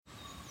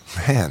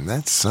Man,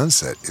 that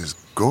sunset is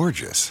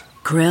gorgeous.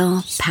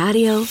 Grill,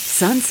 patio,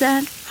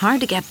 sunset.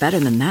 Hard to get better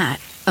than that.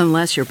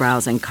 Unless you're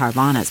browsing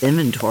Carvana's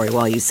inventory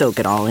while you soak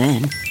it all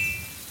in.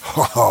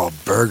 Oh,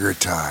 burger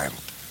time.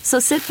 So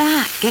sit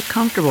back, get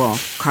comfortable.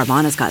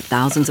 Carvana's got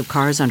thousands of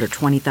cars under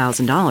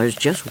 $20,000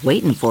 just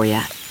waiting for you.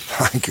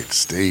 I could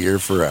stay here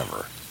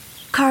forever.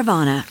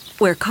 Carvana,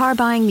 where car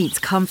buying meets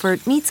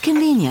comfort, meets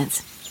convenience.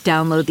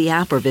 Download the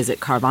app or visit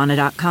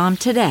Carvana.com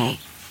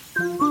today.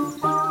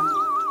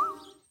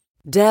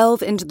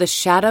 Delve into the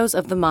shadows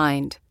of the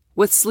mind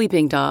with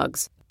Sleeping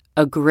Dogs,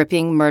 a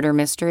gripping murder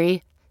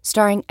mystery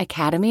starring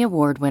Academy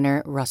Award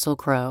winner Russell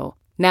Crowe.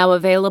 Now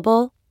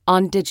available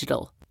on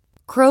digital.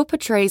 Crowe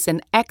portrays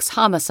an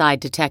ex-homicide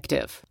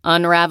detective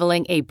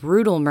unraveling a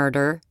brutal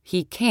murder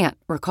he can't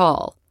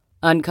recall.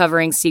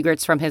 Uncovering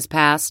secrets from his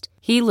past,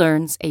 he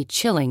learns a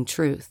chilling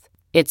truth.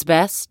 It's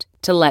best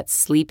to let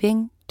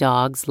sleeping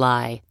dogs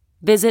lie.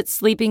 Visit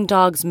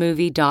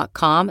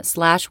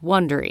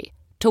sleepingdogsmovie.com/Wondery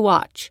to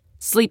watch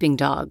Sleeping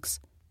Dogs,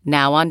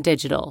 now on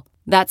digital.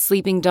 That's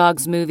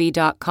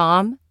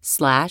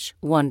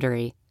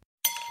sleepingdogsmovie.com/Wondery.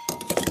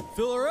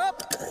 Fill her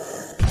up.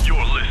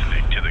 You're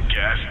listening to the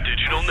Gas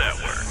Digital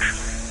Network.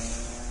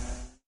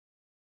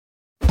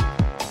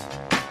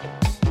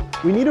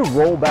 We need to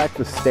roll back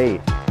the state.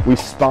 We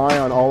spy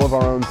on all of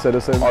our own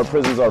citizens. Our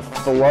prisons are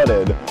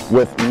flooded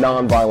with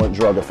nonviolent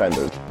drug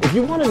offenders. If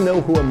you want to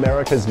know who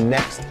America's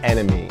next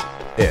enemy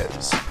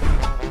is,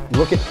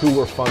 look at who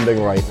we're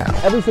funding right now.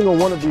 Every single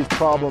one of these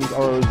problems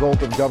are a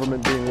result of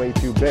government being way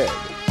too big.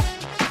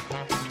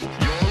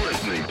 You're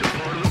listening to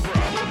Part of the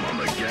Problem on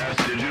the Gas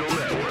Digital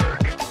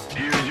Network.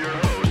 Here's your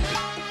host,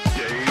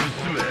 Dave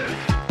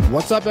Smith.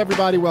 What's up,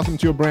 everybody? Welcome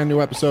to a brand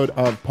new episode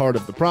of Part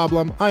of the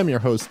Problem. I'm your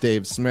host,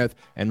 Dave Smith,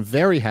 and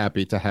very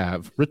happy to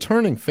have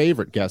returning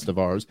favorite guest of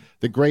ours,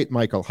 the great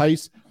Michael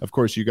Heise. Of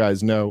course, you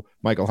guys know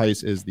Michael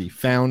Heise is the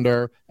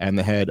founder and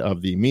the head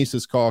of the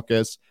Mises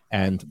Caucus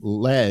and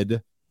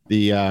led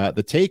the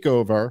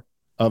takeover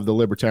of the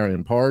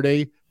Libertarian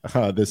Party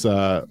this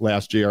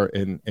last year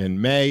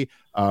in May.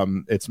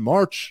 It's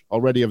March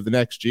already of the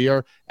next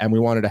year, and we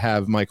wanted to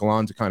have Michael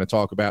on to kind of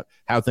talk about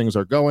how things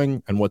are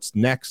going and what's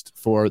next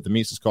for the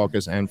Mises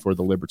Caucus and for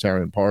the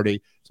Libertarian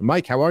Party. So,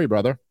 Mike, how are you,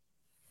 brother?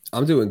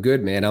 I'm doing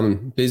good, man.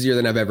 I'm busier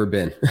than I've ever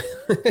been.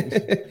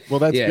 Well,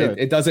 that's good.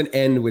 It doesn't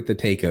end with the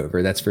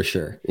takeover, that's for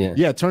sure.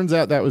 Yeah. It turns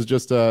out that was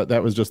just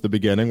the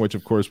beginning, which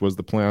of course was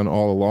the plan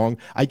all along.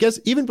 I guess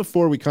even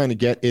before we kind of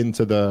get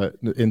into the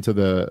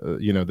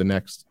the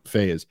next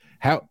phase,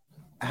 how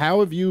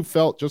have you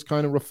felt just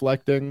kind of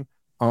reflecting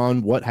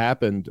on what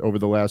happened over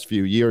the last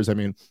few years? I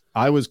mean,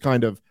 I was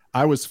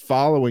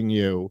following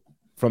you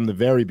from the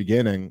very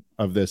beginning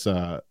of this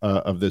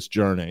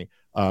journey,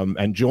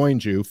 and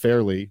joined you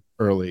fairly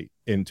early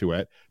into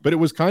it, but it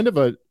was kind of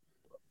a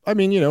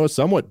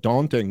somewhat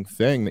daunting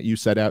thing that you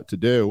set out to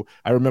do.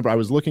 I remember I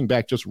was looking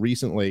back just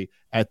recently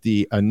at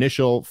the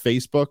initial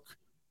Facebook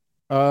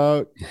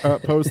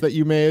post that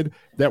you made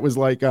that was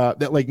like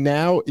that, like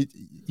now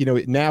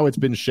now it's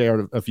been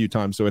shared a few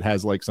times, so it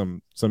has like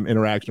some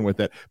interaction with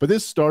it, but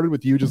this started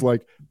with you just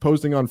like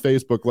posting on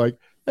Facebook like,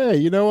 hey,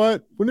 you know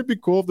what, wouldn't it be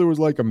cool if there was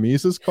like a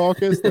Mises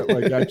caucus that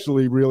like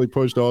actually really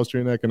pushed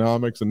Austrian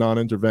economics and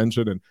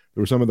non-intervention, and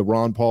there were some of the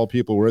Ron Paul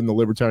people were in the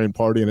Libertarian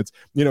Party, and it's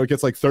it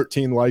gets like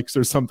 13 likes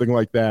or something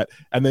like that,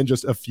 and then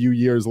just a few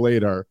years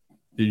later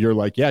you're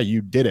like, yeah,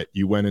 you did it.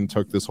 You went and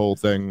took this whole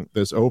thing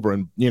over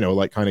and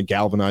like kind of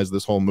galvanized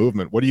this whole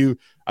movement. What do you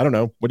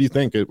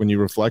think when you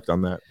reflect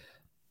on that?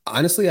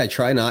 Honestly, I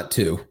try not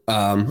to.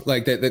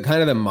 Like the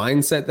kind of the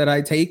mindset that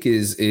I take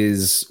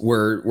is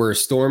we're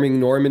storming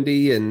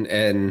Normandy,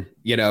 and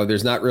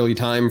there's not really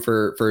time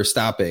for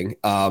stopping.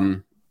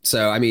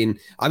 So I mean,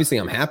 obviously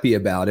I'm happy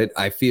about it.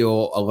 I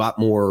feel a lot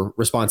more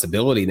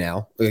responsibility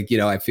now. Like,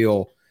 I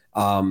feel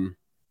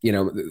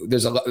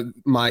there's a lot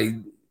my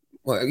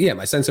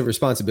sense of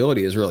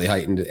responsibility is really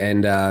heightened,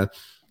 and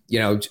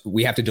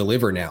we have to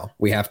deliver now.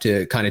 We have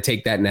to kind of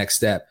take that next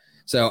step.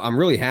 So I'm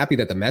really happy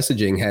that the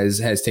messaging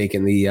has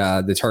taken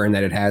the turn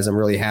that it has. I'm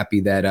really happy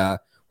that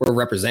we're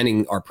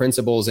representing our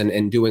principles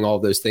and doing all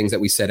those things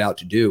that we set out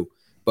to do.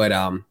 But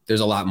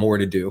there's a lot more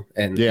to do,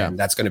 and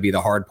that's going to be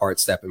the hard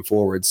part stepping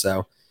forward.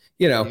 So,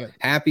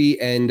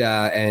 happy and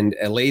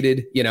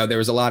elated. There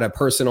was a lot of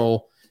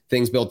personal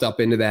things built up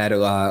into that, a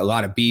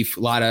lot of beef,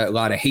 a lot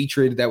of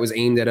hatred that was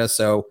aimed at us.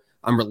 So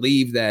I'm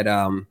relieved that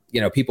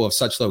people of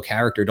such low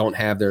character don't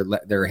have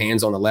their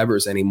hands on the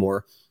levers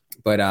anymore.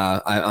 But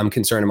I'm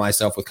concerned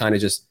myself with kind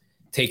of just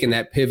taking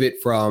that pivot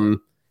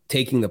from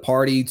taking the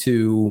party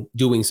to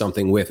doing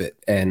something with it.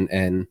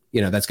 And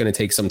that's going to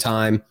take some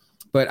time.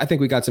 But I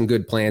think we got some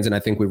good plans, and I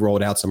think we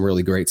rolled out some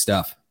really great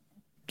stuff.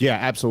 Yeah,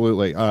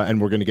 absolutely.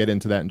 And we're going to get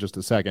into that in just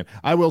a second.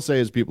 I will say,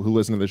 as people who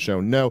listen to the show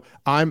know,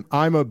 I'm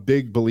a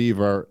big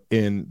believer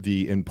in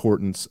the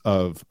importance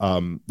of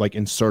like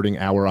inserting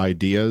our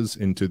ideas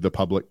into the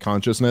public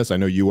consciousness. I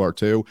know you are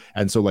too.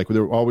 And so like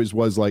there always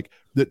was like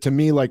that to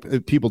me,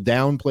 like people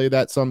downplay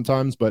that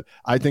sometimes, but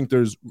I think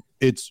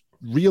it's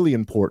really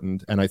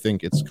important, and I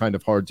think it's kind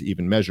of hard to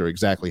even measure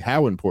exactly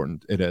how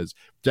important it is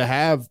to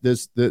have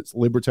this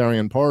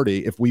libertarian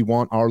party, if we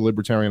want our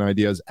libertarian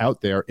ideas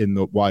out there in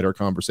the wider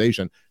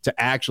conversation, to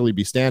actually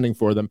be standing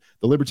for them.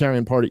 The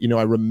Libertarian Party,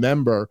 I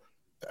remember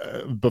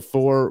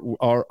before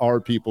our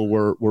people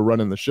were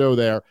running the show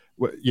there,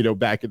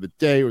 back in the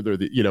day, where they're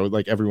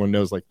like everyone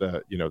knows, like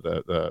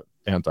the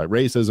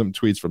anti-racism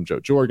tweets from Joe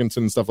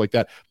Jorgensen and stuff like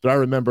that. But I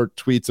remember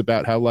tweets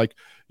about how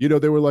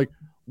they were like,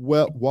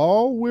 well,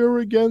 while we're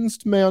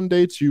against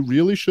mandates, you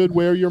really should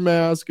wear your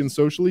mask and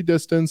socially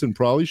distance and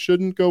probably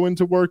shouldn't go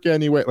into work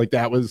anyway. Like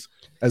that was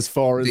as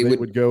far as they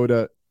would go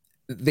to.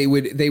 They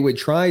would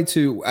try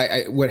to,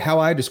 how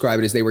I describe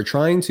it is they were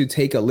trying to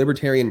take a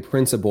libertarian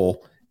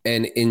principle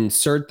and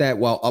insert that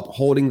while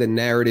upholding the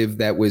narrative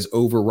that was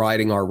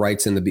overriding our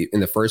rights in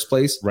the first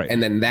place. Right.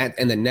 And then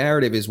the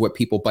narrative is what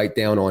people bite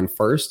down on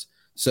first.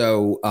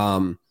 So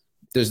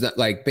there's not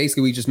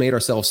basically we just made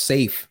ourselves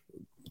safe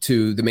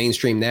to the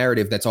mainstream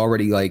narrative that's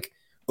already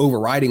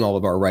overriding all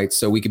of our rights,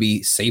 so we could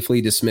be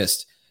safely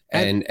dismissed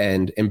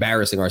and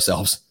embarrassing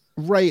ourselves.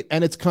 Right.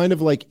 And it's kind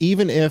of like,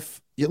 even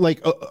if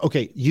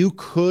okay, you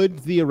could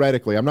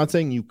theoretically, I'm not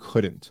saying you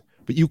couldn't,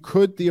 but you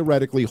could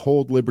theoretically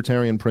hold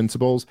libertarian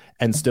principles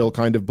and still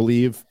kind of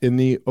believe in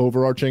the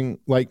overarching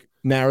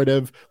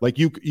narrative.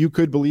 You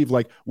could believe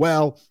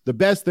well, the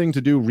best thing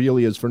to do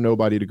really is for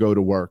nobody to go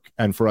to work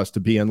and for us to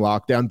be in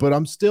lockdown, but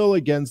I'm still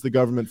against the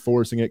government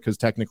forcing it because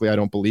technically I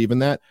don't believe in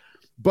that.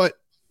 But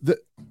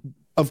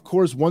of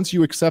course, once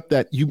you accept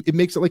that, it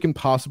makes it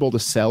impossible to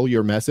sell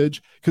your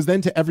message, because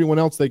then to everyone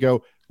else they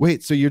go,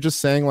 wait, so you're just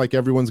saying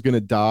everyone's going to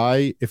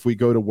die if we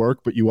go to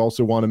work, but you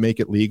also want to make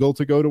it legal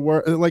to go to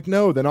work?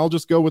 No, then I'll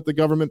just go with the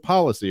government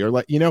policy,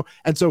 or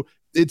and so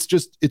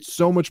it's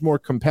so much more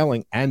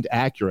compelling and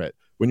accurate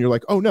when you're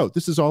like, oh no,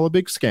 this is all a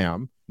big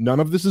scam.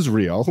 None of this is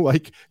real.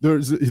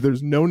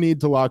 There's no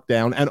need to lock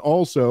down. And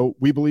also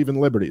we believe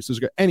in liberty. So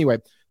anyway,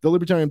 the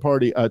Libertarian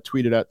Party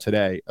tweeted out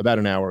today about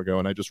an hour ago,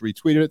 and I just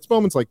retweeted it. It's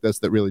moments like this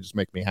that really just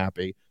make me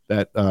happy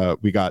that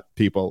we got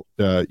people,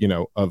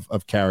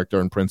 of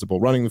character and principle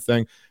running the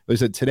thing. They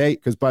said today,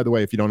 because by the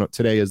way, if you don't know,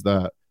 today is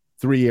the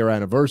 3-year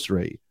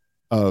anniversary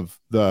of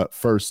the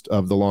first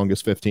of the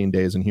longest 15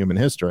 days in human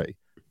history.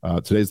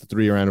 Today's the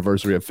 3-year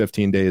anniversary of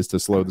 15 days to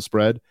slow the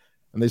spread.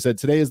 And they said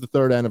today is the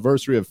 3rd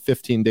anniversary of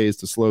 15 days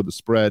to slow the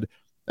spread.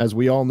 As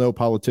we all know,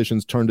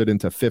 politicians turned it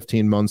into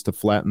 15 months to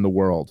flatten the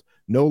world.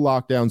 No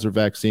lockdowns or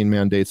vaccine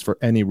mandates for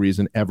any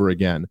reason ever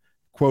again.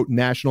 Quote,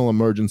 national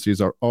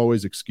emergencies are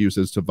always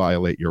excuses to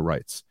violate your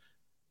rights.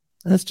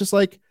 And it's just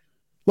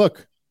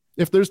look,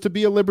 if there's to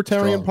be a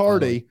libertarian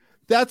party,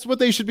 that's what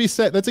they should be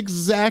said. That's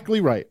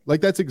exactly right.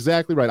 That's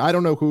exactly right. I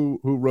don't know who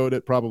wrote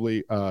it,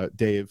 probably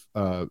Dave,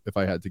 if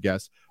I had to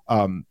guess.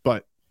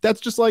 But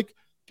that's just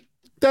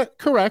that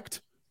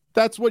correct.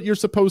 That's what you're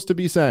supposed to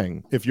be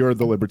saying if you're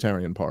the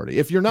Libertarian Party.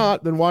 If you're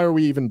not, then why are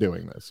we even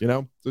doing this?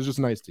 So it's just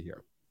nice to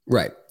hear.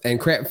 Right.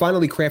 And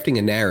finally crafting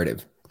a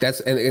narrative.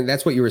 That's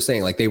what you were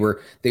saying. They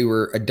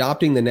were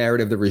adopting the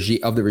narrative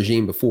of the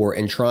regime before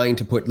and trying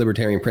to put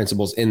libertarian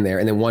principles in there,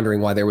 and then wondering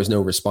why there was no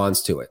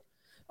response to it.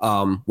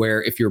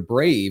 Where if you're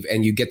brave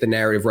and you get the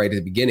narrative right at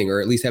the beginning,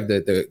 or at least have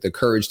the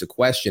courage to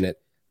question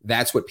it,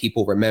 that's what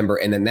people remember.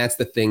 And then that's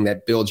the thing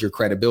that builds your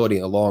credibility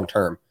in the long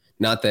term.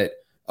 Not that,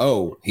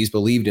 oh, he's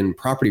believed in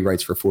property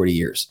rights for 40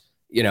 years.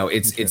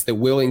 It's the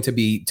willing to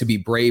be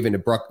brave and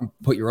to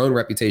put your own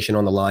reputation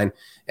on the line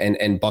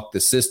and buck the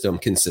system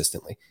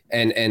consistently.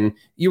 And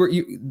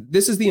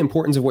this is the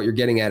importance of what you're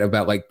getting at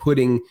about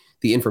putting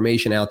the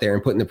information out there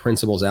and putting the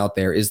principles out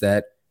there, is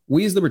that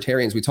we as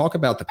libertarians, we talk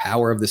about the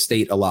power of the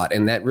state a lot.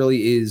 And that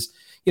really is,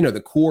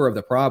 the core of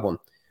the problem.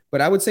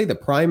 But I would say the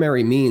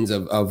primary means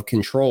of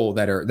control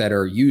that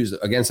are used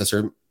against us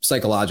are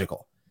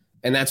psychological.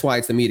 And that's why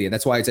it's the media.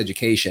 That's why it's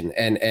education.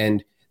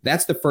 And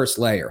that's the first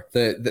layer.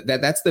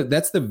 That's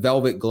the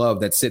velvet glove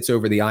that sits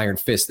over the iron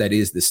fist that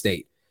is the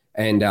state.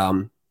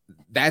 And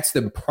that's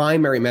the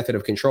primary method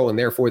of control, and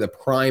therefore the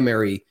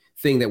primary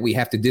thing that we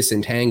have to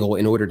disentangle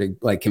in order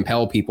to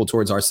compel people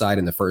towards our side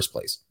in the first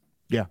place.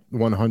 Yeah,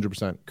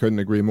 100%. Couldn't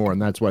agree more.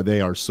 And that's why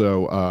they are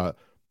so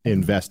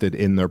invested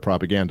in their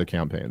propaganda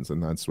campaigns.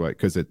 And that's why,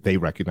 because they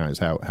recognize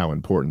how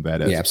important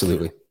that is. Yeah,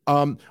 absolutely.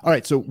 All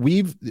right, so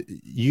we've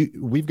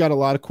got a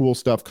lot of cool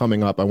stuff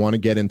coming up. I want to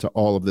get into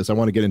all of this. I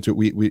want to get into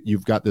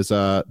you've got this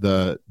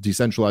the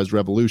Decentralized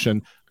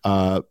Revolution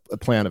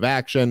plan of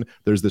action.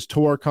 There's this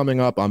tour coming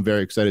up. I'm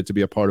very excited to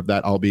be a part of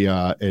that. I'll be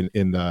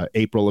in the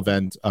April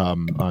event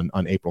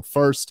on April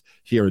 1st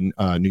here in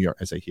New York.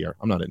 I say here.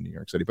 I'm not in New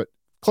York City, but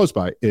close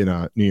by in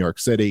New York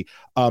City.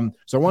 So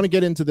I want to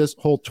get into this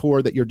whole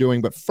tour that you're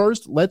doing. But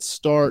first, let's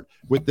start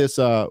with this.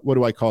 What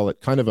do I call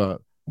it? Kind of a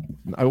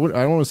I don't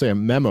want to say a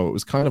memo. It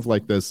was kind of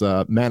like this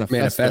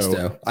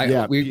manifesto.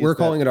 We're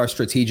calling it our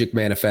strategic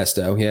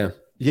manifesto.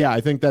 Yeah,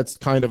 I think that's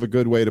kind of a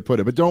good way to put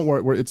it. But don't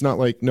worry, it's not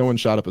like no one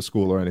shot up a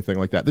school or anything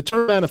like that. The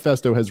term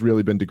manifesto has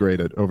really been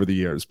degraded over the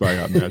years by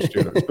mass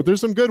shooters, but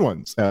there's some good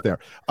ones out there.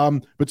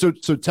 But so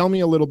tell me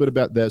a little bit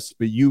about this.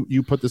 But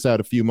you put this out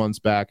a few months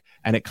back,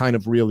 and it kind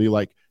of really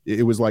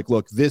it was like,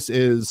 look, this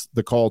is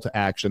the call to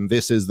action.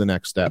 This is the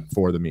next step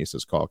for the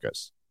Mises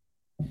Caucus.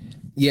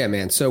 Yeah,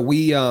 man. So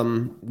we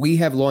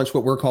have launched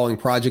what we're calling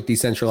Project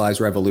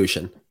Decentralized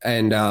Revolution,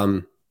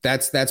 and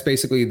that's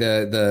basically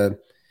the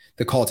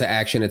call to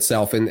action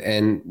itself,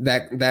 and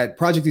that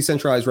Project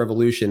Decentralized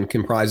Revolution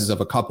comprises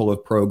of a couple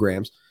of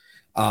programs.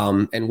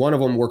 And one of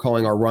them we're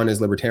calling our Run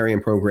as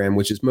Libertarian program,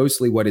 which is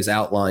mostly what is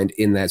outlined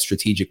in that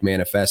strategic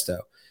manifesto.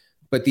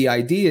 But the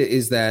idea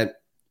is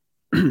that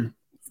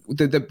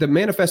the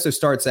manifesto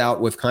starts out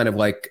with kind of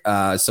like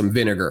some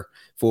vinegar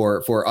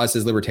for us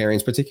as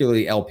libertarians,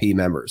 particularly LP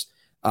members,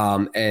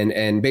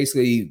 and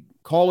basically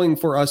calling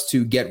for us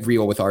to get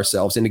real with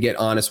ourselves and to get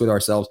honest with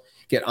ourselves,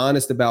 get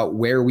honest about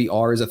where we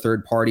are as a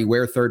third party,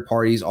 where third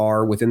parties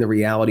are within the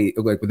reality,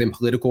 like within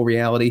political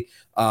reality,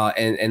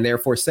 and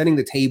therefore setting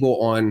the table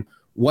on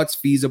what's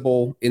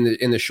feasible in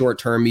the short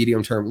term,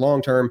 medium term,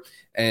 long term,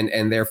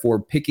 and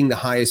therefore picking the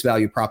highest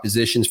value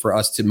propositions for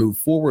us to move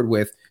forward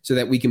with so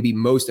that we can be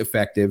most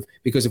effective.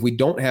 Because if we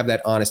don't have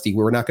that honesty,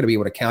 we're not going to be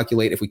able to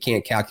calculate. If we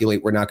can't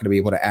calculate, we're not going to be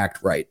able to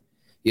act right.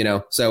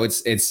 So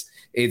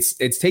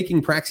it's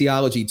taking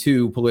praxeology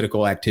to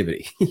political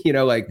activity,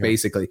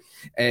 basically.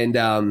 And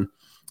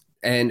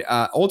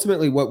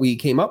ultimately what we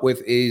came up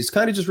with is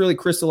kind of just really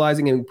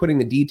crystallizing and putting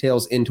the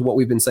details into what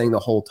we've been saying the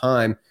whole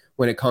time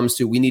when it comes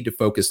to we need to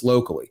focus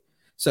locally.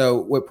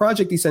 So what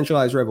Project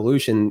Decentralized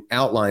Revolution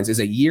outlines is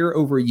a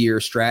year-over-year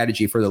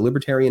strategy for the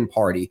Libertarian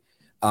Party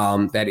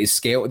that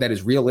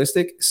is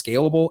realistic,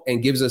 scalable,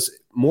 and gives us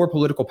more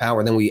political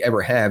power than we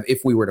ever have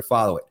if we were to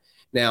follow it.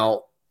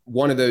 Now,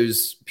 one of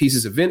those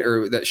pieces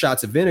of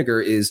shots of vinegar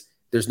is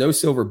there's no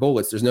silver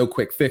bullets, there's no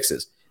quick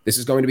fixes. This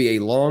is going to be a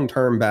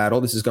long-term battle.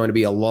 This is going to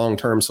be a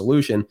long-term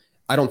solution.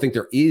 I don't think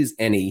there is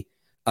any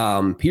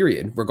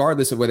period,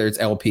 regardless of whether it's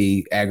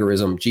LP,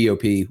 agorism,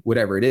 GOP,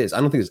 whatever it is.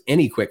 I don't think there's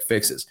any quick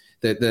fixes.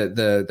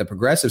 The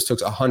progressives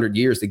took 100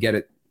 years to get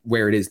it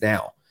where it is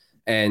now.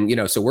 And,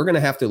 so we're going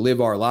to have to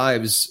live our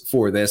lives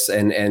for this.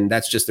 And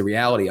that's just the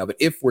reality of it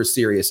if we're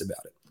serious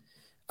about it.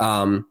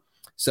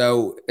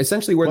 So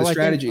essentially where the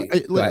strategy.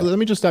 Let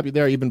me just stop you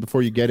there even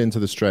before you get into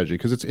the strategy,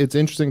 because it's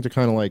interesting to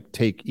kind of like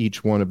take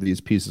each one of these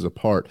pieces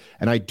apart.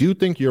 And I do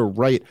think you're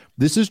right.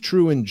 This is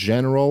true in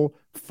general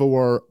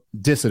for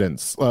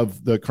dissidents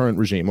of the current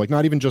regime, like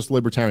not even just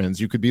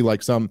libertarians. You could be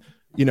like some,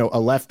 a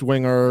left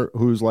winger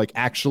who's like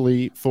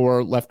actually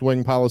for left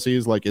wing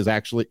policies, like is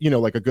actually,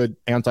 like a good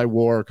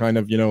anti-war kind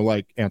of,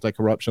 like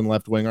anti-corruption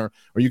left winger,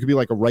 or you could be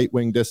like a right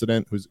wing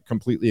dissident who's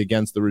completely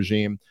against the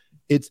regime.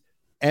 It's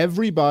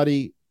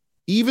everybody,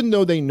 even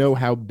though they know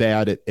how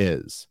bad it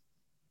is,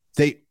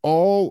 there's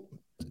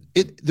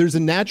a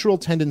natural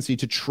tendency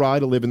to try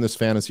to live in this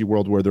fantasy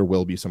world where there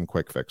will be some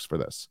quick fix for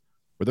this.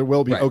 Where there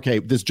will be, right. Okay,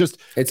 there's just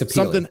it's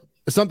appealing.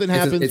 Something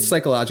happens. It's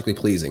psychologically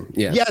pleasing.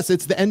 Yeah. Yes,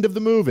 it's the end of the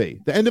movie.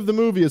 The end of the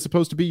movie is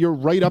supposed to be you're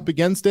right up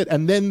against it,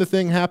 and then the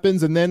thing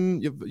happens, and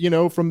then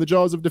from the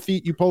jaws of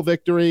defeat you pull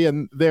victory,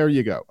 and there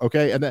you go.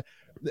 Okay, and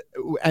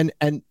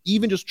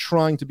even just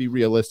trying to be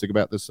realistic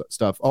about this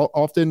stuff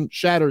often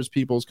shatters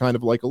people's kind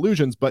of like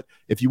illusions. But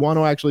if you want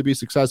to actually be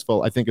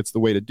successful, I think it's the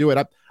way to do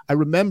it. I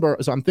remember,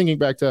 so I'm thinking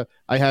back to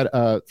I had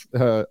a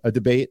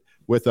debate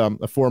with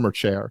a former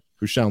chair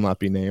who shall not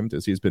be named,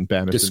 as he's been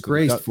banished.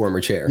 Disgraced former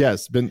chair.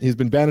 Yes, he's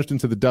been banished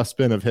into the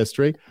dustbin of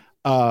history.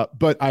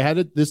 But I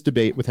had this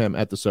debate with him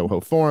at the Soho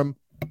Forum,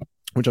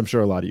 which I'm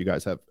sure a lot of you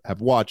guys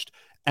have watched.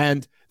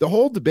 And the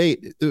whole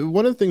debate,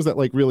 one of the things that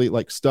like really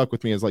like stuck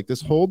with me is like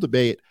this whole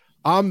debate.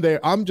 I'm there.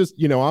 I'm just,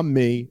 I'm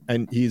me,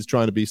 and he's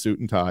trying to be suit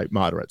and tie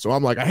moderate. So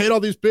I'm like, I hate all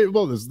these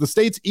people. The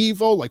state's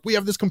evil. Like, we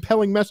have this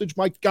compelling message.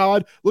 My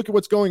God, look at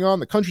what's going on.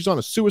 The country's on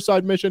a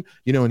suicide mission,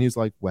 and he's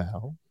like,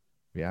 well,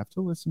 we have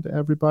to listen to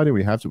everybody.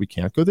 We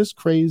can't go this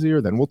crazy, or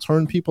then we'll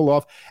turn people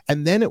off.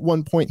 And then at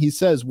one point he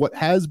says what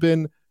has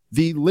been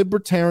the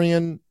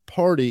Libertarian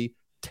Party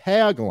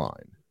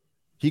tagline.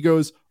 He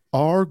goes,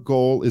 our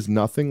goal is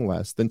nothing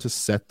less than to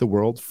set the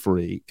world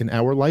free in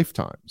our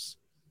lifetimes.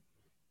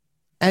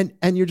 And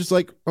you're just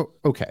like, oh,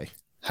 okay.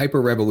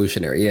 Hyper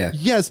revolutionary. Yeah.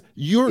 Yes.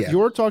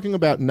 You're talking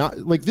about not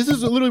like, this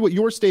is literally what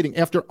you're stating.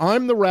 After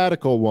I'm the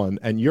radical one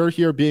and you're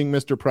here being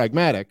Mr.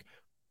 Pragmatic,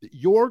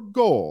 your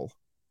goal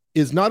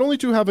is not only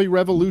to have a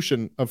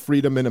revolution of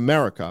freedom in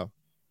America,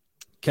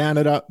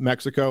 Canada,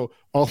 Mexico,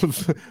 all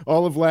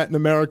of Latin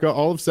America,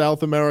 all of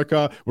South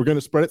America. We're going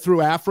to spread it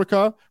through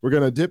Africa. We're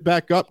going to dip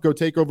back up, go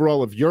take over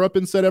all of Europe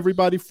and set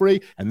everybody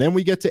free. And then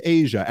we get to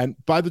Asia. And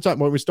by the time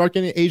when we start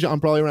getting to Asia,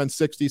 I'm probably around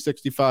 60,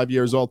 65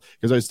 years old,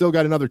 because I still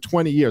got another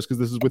 20 years, because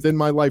this is within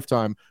my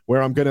lifetime,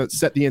 where I'm going to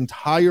set the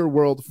entire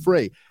world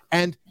free.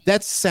 And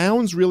that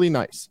sounds really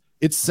nice.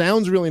 It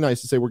sounds really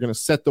nice to say we're going to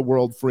set the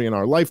world free in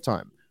our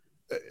lifetime.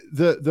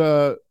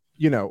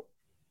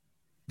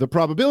 The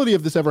probability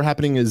of this ever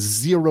happening is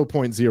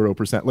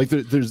 0.0%. Like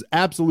there's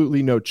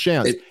absolutely no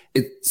chance.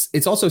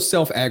 It's also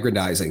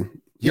self-aggrandizing.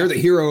 You're the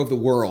hero of the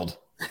world.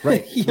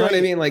 Right. You know what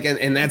I mean? Like,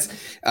 and that's,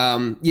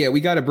 we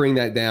got to bring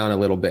that down a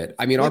little bit.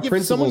 I mean, like our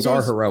principles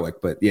are heroic,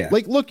 but yeah.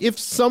 Like, look, if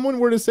someone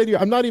were to say to you,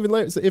 I'm not even,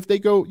 if they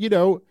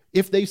go,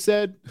 if they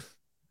said,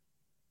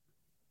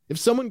 If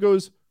someone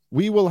goes,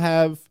 we will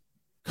have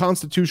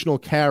constitutional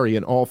carry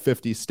in all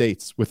 50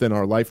 states within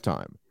our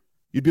lifetime,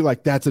 you'd be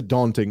like, that's a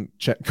daunting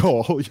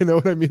goal. You know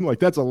what I mean? Like,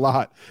 that's a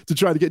lot to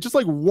try to get just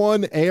like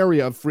one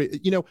area of free,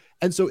 you know?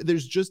 And so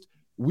there's just,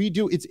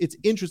 it's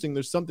interesting.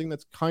 There's something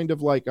that's kind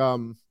of like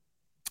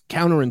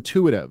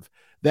counterintuitive,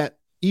 that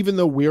even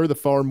though we're the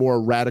far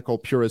more radical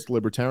purist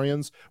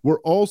libertarians, we're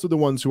also the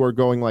ones who are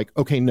going like,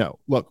 okay, no,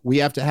 look, we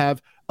have to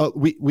have,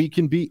 we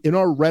can be in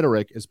our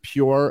rhetoric as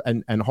pure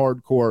and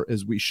hardcore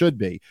as we should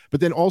be, but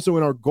then also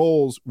in our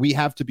goals, we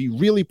have to be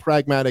really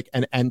pragmatic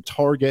and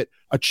target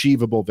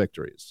achievable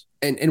victories.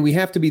 And we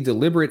have to be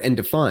deliberate and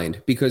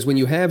defined, because when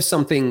you have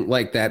something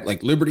like that,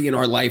 like liberty in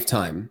our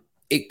lifetime,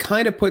 it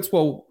kind of puts,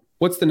 well,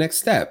 what's the next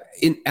step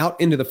out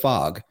into the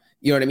fog?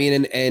 You know what I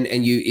mean?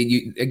 And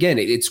you again,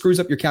 it screws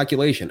up your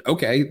calculation.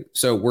 Okay,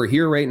 so we're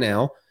here right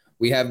now.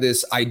 We have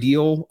this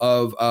ideal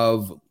of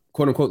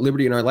quote unquote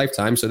liberty in our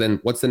lifetime. So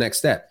then what's the next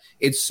step?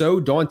 It's so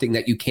daunting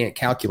that you can't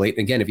calculate.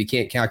 And again, if you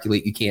can't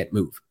calculate, you can't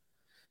move.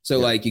 So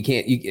like you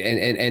can't,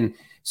 and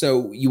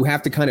so you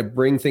have to kind of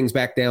bring things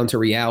back down to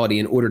reality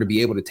in order to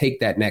be able to take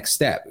that next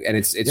step. And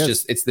it's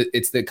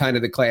the kind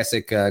of the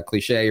classic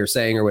cliche or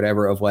saying or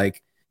whatever of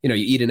like, you know,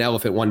 you eat an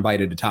elephant one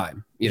bite at a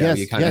time. You know,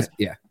 you kind of,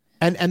 yeah.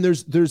 And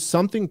there's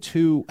something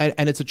to,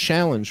 and it's a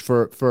challenge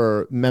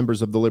for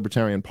members of the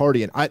Libertarian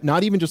Party, and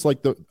not even just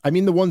like the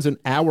ones in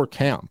our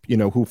camp, you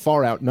know, who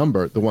far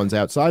outnumber the ones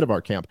outside of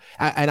our camp.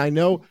 And I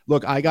know,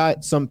 look, I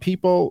got some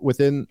people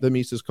within the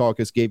Mises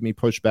Caucus gave me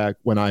pushback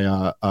when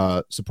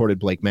I supported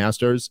Blake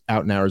Masters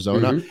out in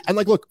Arizona, and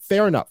like, look,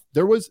 fair enough.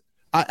 There was,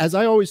 as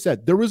I always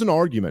said, there was an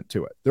argument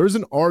to it. There was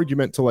an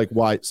argument to like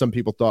why some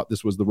people thought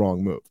this was the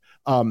wrong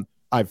move.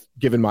 I've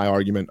given my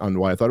argument on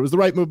why I thought it was the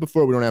right move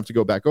before. We don't have to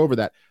go back over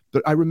that.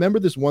 But I remember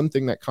this one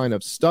thing that kind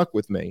of stuck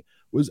with me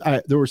was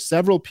there were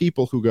several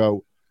people who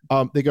go,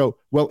 they go,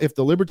 well, if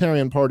the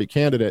Libertarian Party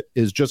candidate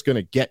is just going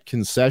to get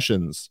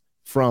concessions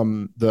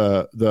from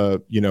the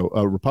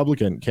a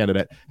Republican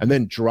candidate and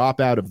then drop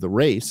out of the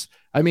race,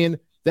 I mean,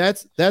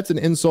 that's an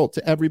insult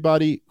to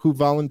everybody who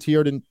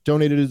volunteered and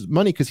donated his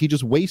money, because he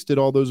just wasted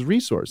all those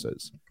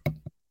resources.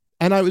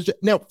 And I was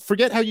just, now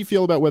forget how you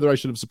feel about whether I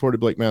should have supported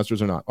Blake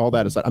Masters or not. All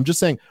that aside, I'm just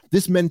saying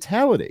this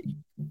mentality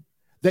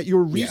that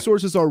your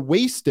resources are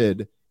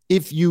wasted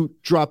if you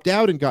dropped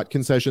out and got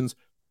concessions,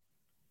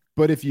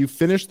 but if you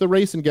finish the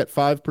race and get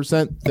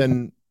 5%,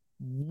 then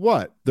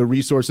what? The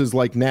resources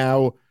like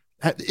now,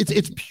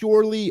 it's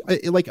purely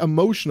like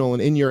emotional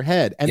and in your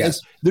head. And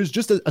there's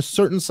just a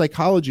certain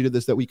psychology to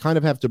this that we kind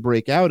of have to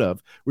break out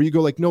of, where you go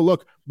like, no,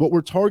 look, what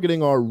we're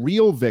targeting are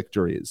real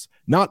victories,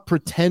 not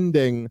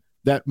pretending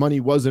that money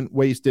wasn't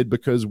wasted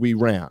because we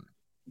ran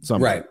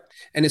somewhere. Right.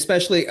 And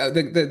especially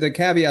the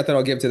caveat that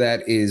I'll give to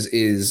that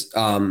is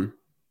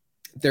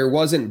there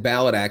wasn't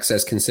ballot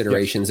access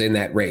considerations in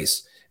that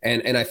race.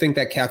 And I think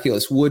that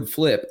calculus would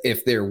flip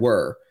if there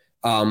were.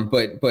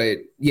 But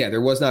yeah,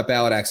 there was not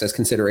ballot access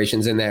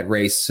considerations in that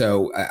race.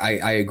 So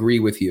I agree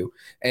with you.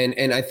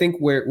 And I think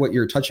what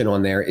you're touching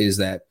on there is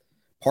that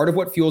part of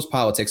what fuels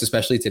politics,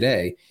 especially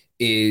today,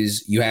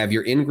 is you have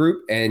your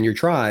in-group and your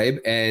tribe,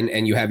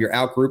 and you have your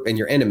out-group and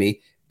your enemy,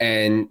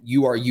 and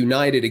you are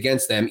united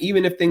against them,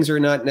 even if things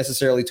are not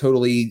necessarily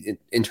totally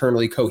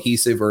internally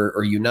cohesive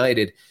or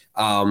united.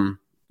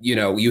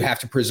 You have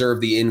to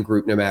preserve the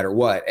in-group no matter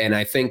what. And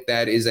I think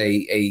that is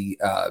a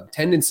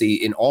tendency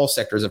in all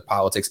sectors of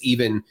politics,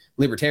 even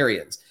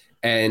libertarians.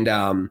 And,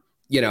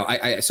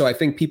 so I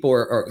think people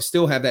are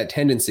still have that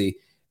tendency.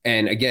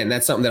 And again,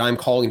 that's something that I'm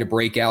calling to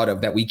break out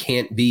of, that we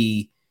can't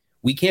be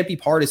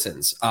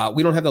partisans.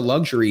 We don't have the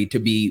luxury to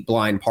be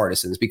blind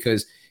partisans,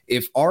 because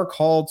if our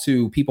call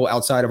to people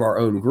outside of our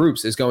own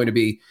groups is going to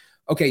be,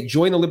 okay,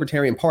 join the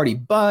Libertarian Party,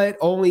 but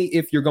only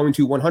if you're going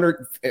to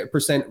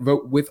 100%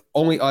 vote with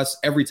only us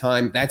every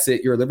time, that's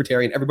it, you're a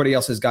Libertarian, everybody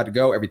else has got to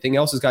go, everything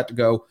else has got to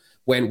go,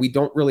 when we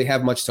don't really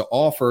have much to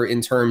offer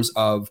in terms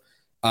of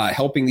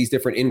helping these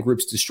different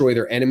in-groups destroy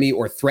their enemy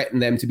or threaten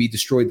them to be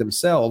destroyed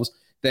themselves,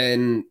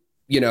 then,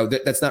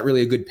 that's not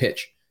really a good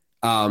pitch.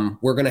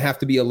 We're going to have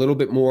to be a little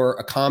bit more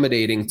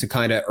accommodating to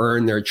kind of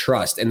earn their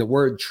trust. And the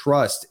word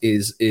trust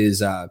is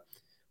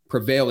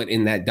prevalent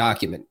in that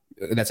document.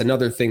 That's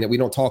another thing that we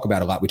don't talk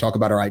about a lot. We talk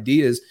about our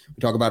ideas,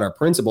 we talk about our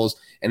principles,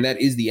 and that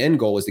is the end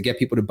goal, is to get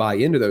people to buy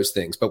into those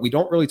things. But we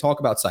don't really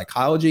talk about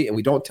psychology, and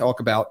we don't talk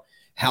about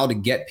how to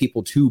get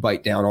people to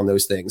bite down on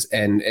those things.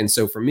 And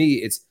so for me,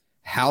 it's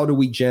how do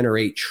we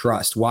generate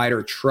trust,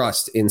 wider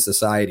trust in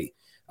society?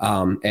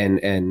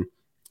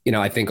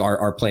 I think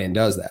our plan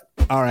does that.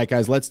 All right,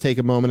 guys, let's take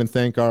a moment and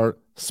thank our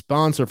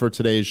sponsor for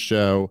today's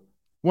show.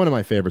 One of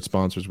my favorite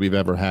sponsors we've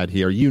ever had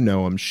here. You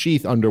know him,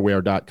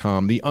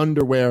 sheathunderwear.com, the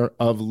underwear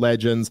of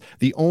legends,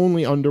 the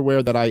only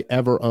underwear that I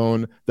ever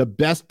own, the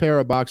best pair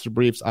of boxer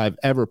briefs I've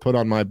ever put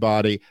on my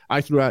body. I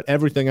threw out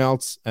everything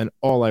else, and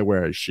all I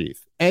wear is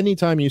Sheath.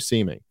 Anytime you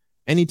see me,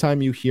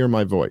 anytime you hear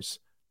my voice,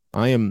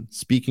 I am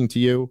speaking to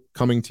you,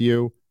 coming to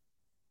you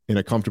in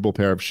a comfortable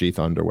pair of sheath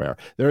underwear.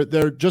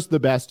 They're just the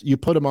best. You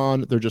put them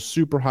on, they're just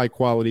super high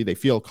quality. They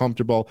feel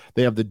comfortable.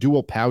 They have the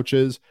dual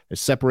pouches. They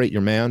separate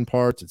your man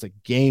parts. It's a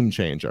game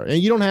changer.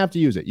 And you don't have to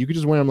use it. You could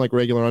just wear them like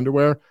regular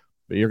underwear,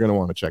 but you're going to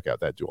want to check out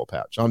that dual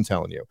pouch. I'm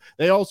telling you.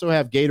 They also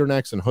have gator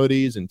necks and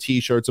hoodies and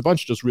t-shirts, a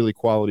bunch of just really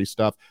quality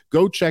stuff.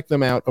 Go check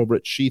them out over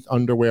at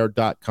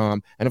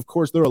sheathunderwear.com. And of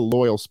course, they're a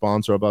loyal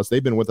sponsor of us.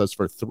 They've been with us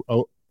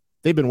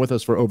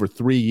for over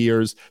 3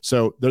 years.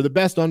 So they're the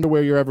best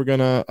underwear you're ever going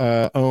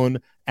to own.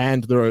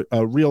 And they're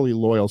a really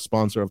loyal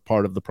sponsor of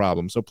Part of the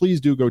Problem. So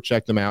please do go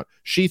check them out.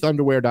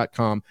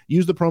 Sheathunderwear.com.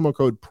 Use the promo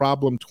code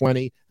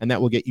problem20, and that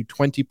will get you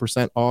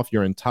 20% off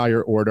your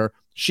entire order.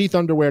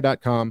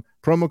 Sheathunderwear.com.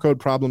 Promo code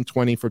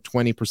problem20 for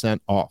 20%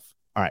 off.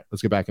 All right,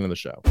 let's get back into the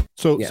show.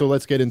 So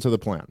let's get into the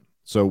plan.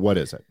 So what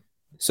is it?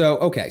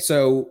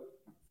 So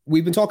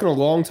we've been talking a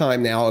long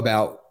time now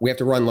about we have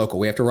to run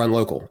local,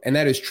 and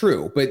that is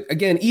true. But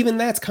again, even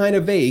that's kind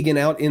of vague and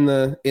out in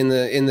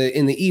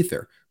the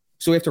ether.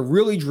 So we have to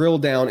really drill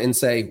down and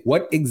say,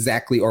 what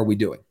exactly are we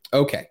doing?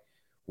 Okay,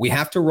 we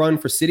have to run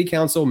for city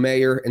council,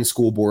 mayor, and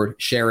school board,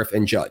 sheriff,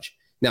 and judge.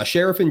 Now,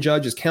 sheriff and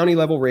judge is county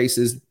level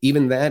races.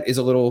 Even that is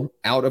a little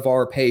out of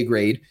our pay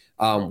grade.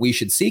 We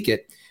should seek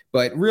it.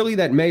 But really,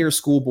 that mayor,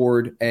 school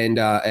board,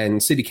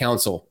 and city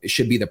council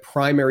should be the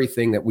primary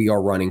thing that we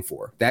are running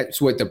for.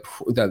 That's what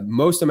the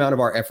most amount of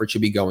our effort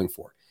should be going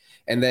for.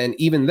 And then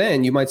even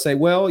then, you might say,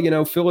 well,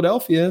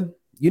 Philadelphia,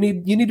 you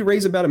need to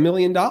raise about $1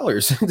 million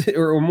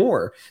or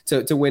more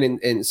to win.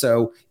 And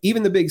so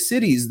even the big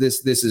cities,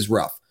 this is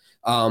rough.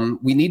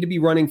 We need to be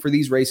running for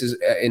these races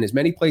in as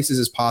many places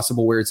as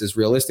possible where it's as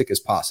realistic as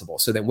possible.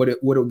 So then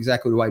what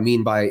exactly do I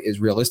mean by as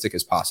realistic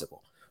as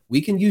possible? We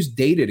can use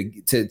data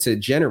to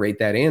generate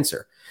that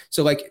answer.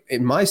 So like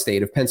in my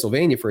state of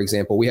Pennsylvania, for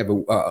example, we have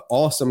an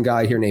awesome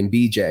guy here named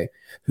BJ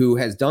who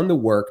has done the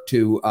work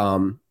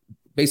to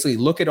basically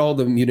look at all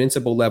the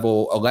municipal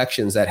level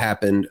elections that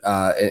happened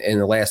in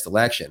the last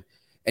election.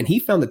 And he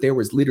found that there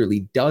was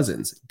literally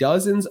dozens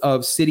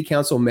of city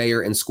council,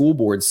 mayor, and school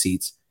board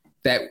seats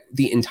that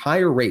the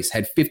entire race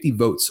had 50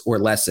 votes or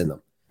less in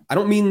them. I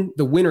don't mean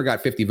the winner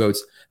got 50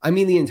 votes. I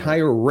mean the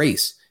entire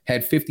race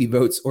had 50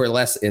 votes or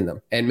less in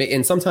them,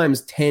 and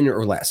sometimes 10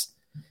 or less.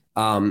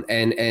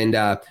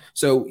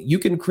 So you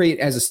can create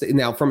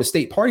now from a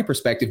state party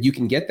perspective, you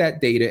can get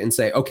that data and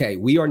say, okay,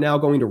 we are now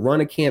going to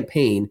run a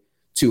campaign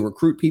to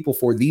recruit people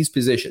for these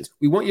positions.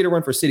 We want you to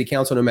run for city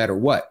council no matter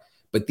what,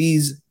 but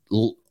these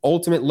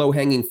ultimate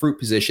low-hanging fruit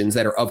positions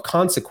that are of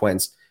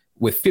consequence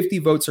with 50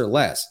 votes or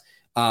less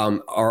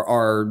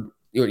are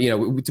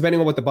depending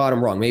on what the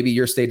bottom rung, maybe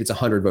your state it's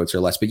 100 votes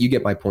or less, but you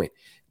get my point.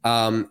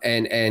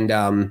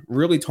 And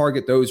really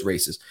target those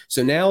races.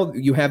 So now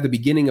you have the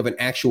beginning of an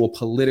actual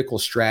political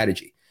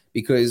strategy,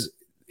 because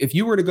if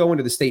you were to go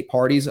into the state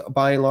parties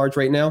by and large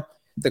right now,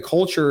 the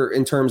culture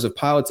in terms of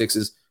politics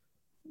is,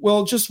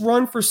 well, just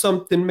run for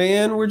something,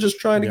 man. We're just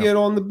trying to get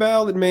on the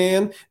ballot,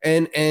 man.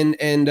 And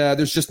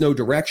there's just no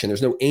direction.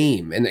 There's no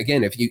aim. And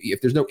again,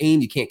 if there's no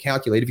aim, you can't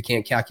calculate. If you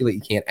can't calculate,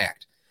 you can't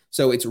act.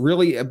 So it's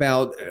really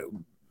about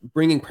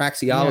bringing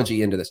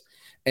praxeology into this.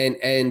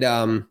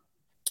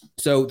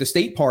 So the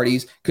state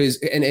parties,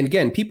 and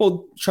again,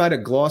 people try to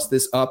gloss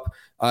this up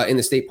in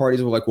the state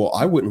parties. We're like, well,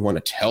 I wouldn't want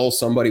to tell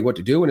somebody what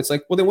to do. And it's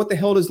like, well, then what the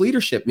hell does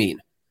leadership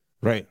mean?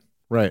 Right.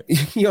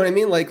 You know what I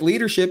mean? Like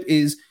leadership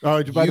is.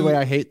 Oh, by the way,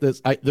 I hate this.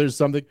 There's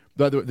something.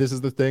 This is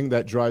the thing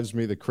that drives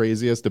me the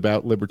craziest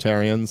about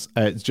libertarians.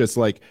 It's just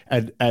like,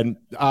 and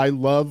I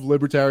love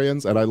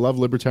libertarians and I love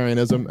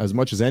libertarianism as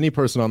much as any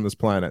person on this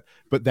planet.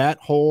 But that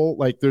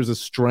whole there's a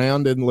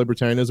strand in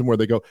libertarianism where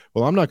they go,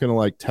 well, I'm not going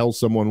to tell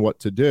someone what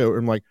to do.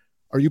 And I'm like,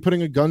 are you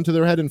putting a gun to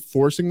their head and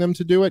forcing them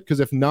to do it? Because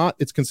if not,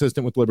 it's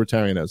consistent with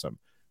libertarianism.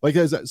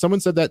 As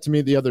someone said that to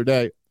me the other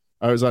day.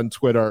 I was on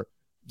Twitter,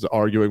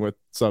 arguing with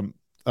some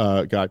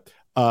guy,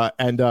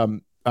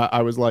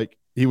 I was like,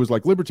 he was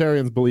like,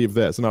 libertarians believe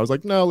this, and I was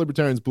like, no,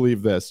 libertarians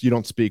believe this. You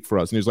don't speak for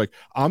us. And he was like,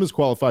 I'm as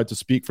qualified to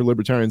speak for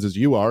libertarians as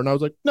you are. And I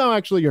was like, no,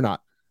 actually, you're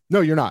not. No,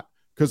 you're not,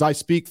 because I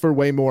speak for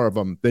way more of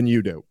them than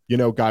you do.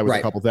 Guy with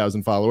a couple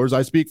thousand followers.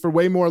 I speak for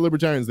way more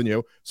libertarians than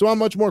you, so I'm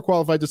much more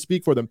qualified to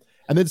speak for them.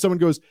 And then someone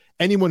goes,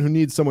 anyone who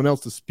needs someone else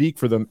to speak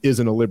for them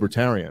isn't a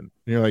libertarian. And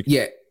you're like,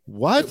 yeah.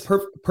 What?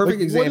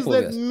 Perfect example.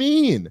 What does that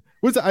mean?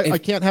 What is that? I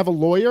can't have a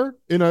lawyer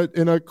in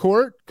a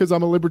court because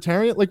I'm a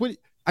libertarian. What?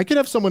 I can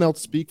have someone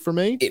else speak for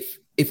me.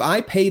 If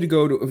I pay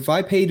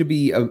to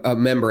be a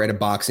member at a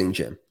boxing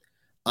gym,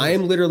 I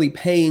am literally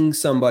paying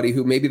somebody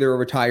who maybe they're a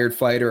retired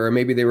fighter or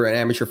maybe they were an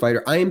amateur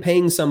fighter. I am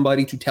paying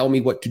somebody to tell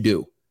me what to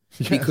do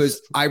because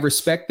I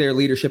respect their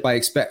leadership. I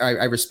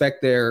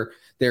respect their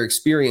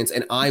experience,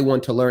 and I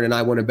want to learn and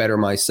I want to better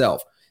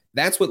myself.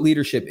 That's what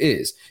leadership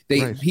is.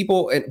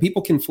 People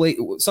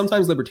conflate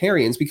sometimes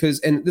libertarians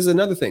and this is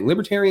another thing.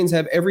 Libertarians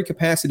have every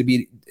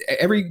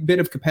bit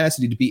of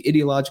capacity to be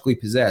ideologically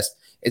possessed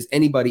as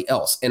anybody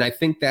else. And I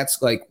think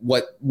that's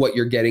what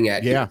you're getting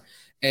at here.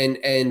 And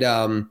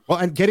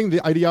getting the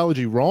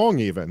ideology wrong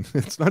even.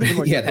 It's not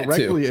even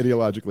directly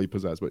ideologically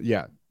possessed, but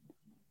yeah.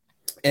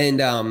 And,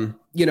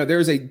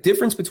 there's a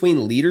difference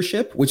between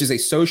leadership, which is a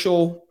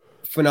social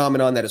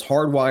phenomenon that is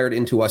hardwired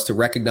into us to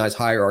recognize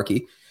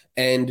hierarchy,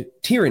 and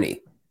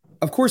tyranny.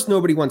 Of course,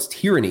 nobody wants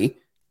tyranny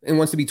and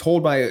wants to be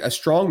told by a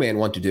strong man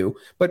what to do.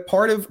 But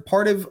part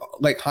of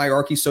like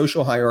hierarchy,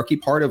 social hierarchy,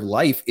 part of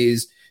life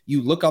is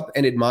you look up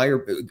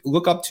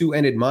to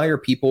and admire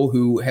people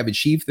who have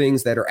achieved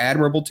things that are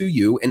admirable to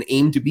you and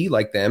aim to be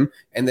like them,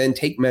 and then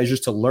take measures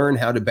to learn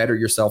how to better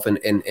yourself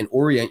and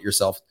orient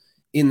yourself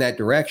in that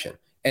direction.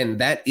 And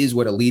that is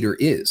what a leader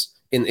is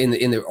in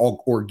the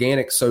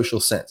organic social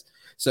sense.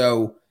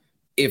 So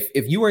if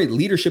you are a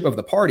leadership of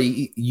the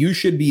party, you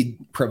should be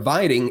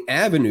providing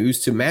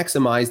avenues to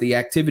maximize the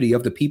activity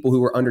of the people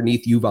who are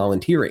underneath you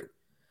volunteering.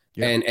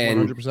 Yeah,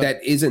 and 100%.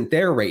 That isn't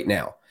there right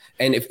now.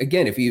 And if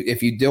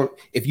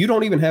you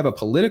don't even have a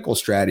political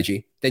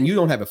strategy, then you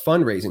don't have a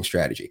fundraising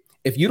strategy.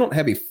 If you don't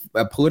have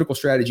a political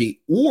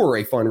strategy or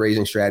a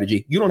fundraising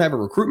strategy, you don't have a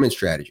recruitment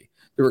strategy.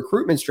 The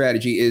recruitment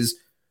strategy is,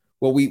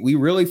 well, we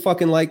really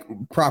fucking like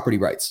property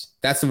rights.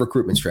 That's the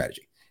recruitment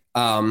strategy.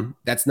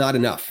 That's not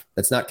enough.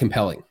 That's not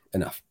compelling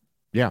enough.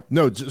 Yeah,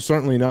 no,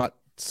 certainly not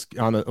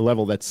on a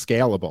level that's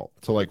scalable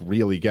to like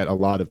really get a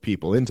lot of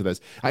people into this.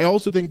 I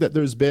also think that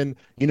there's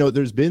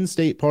been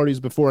state parties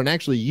before, and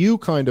actually you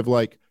kind of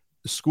like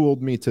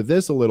schooled me to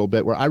this a little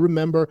bit, where I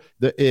remember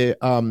in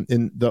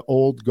the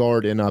old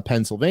guard in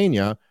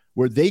Pennsylvania,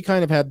 where they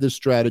kind of had this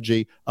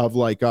strategy of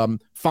like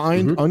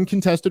find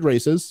uncontested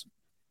races,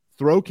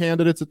 throw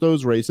candidates at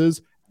those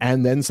races,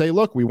 and then say,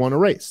 look, we want a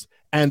race.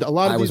 And a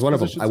lot of these one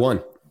of them. I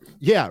won.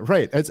 Yeah,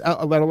 right. It's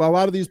a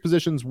lot of these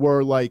positions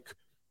were like,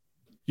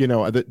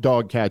 the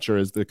dog catcher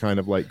is the kind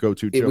of like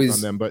go-to joke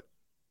on them, but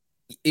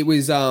it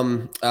was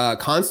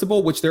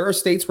constable, which there are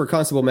states where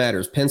constable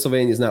matters.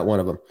 Pennsylvania is not one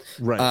of them.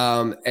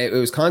 Right. It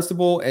was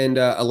constable and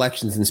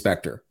elections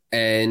inspector.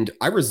 And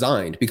I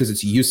resigned because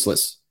it's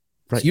useless.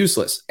 Right. It's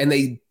useless. And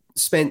they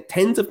spent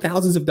tens of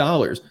thousands of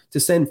dollars to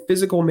send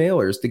physical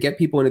mailers to get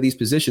people into these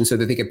positions so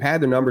that they could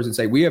pad their numbers and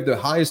say, we have the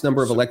highest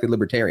number of elected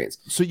libertarians.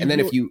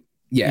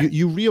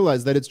 You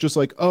realize that it's just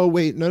like, oh,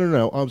 wait,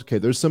 no. Okay,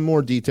 there's some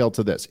more detail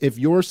to this. If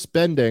you're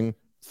spending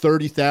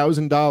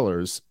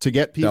 $30,000 to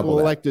get people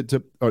elected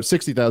to, or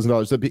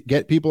 $60,000 to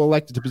get people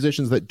elected to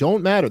positions that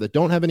don't matter, that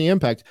don't have any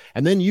impact,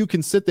 and then you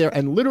can sit there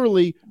and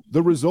literally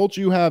the result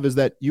you have is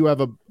that you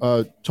have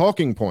a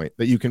talking point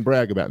that you can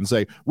brag about and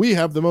say, we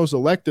have the most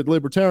elected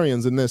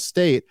libertarians in this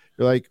state.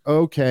 You're like,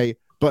 okay,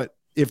 but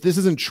if this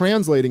isn't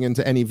translating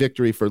into any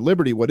victory for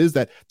liberty, what is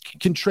that?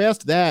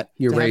 Contrast that.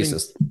 You're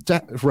racist.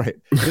 Right.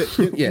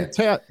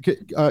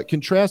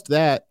 Contrast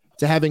that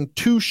to having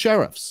two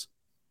sheriffs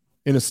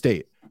in a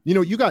state.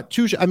 You got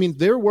two.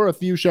 There were a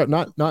few sheriffs,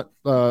 not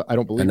I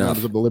don't believe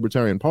members of the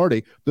Libertarian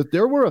Party, but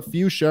there were a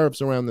few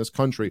sheriffs around this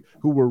country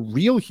who were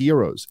real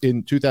heroes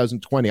in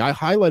 2020. I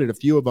highlighted a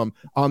few of them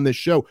on this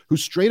show who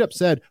straight up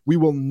said, we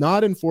will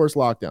not enforce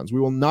lockdowns. We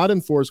will not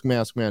enforce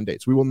mask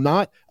mandates. We will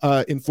not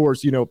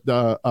enforce,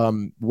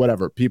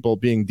 whatever, people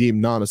being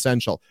deemed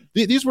non-essential.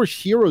 These were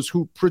heroes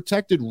who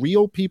protected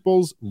real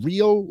people's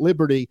real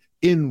liberty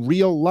in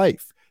real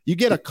life. You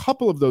get a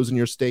couple of those in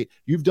your state,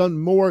 you've done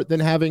more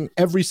than having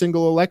every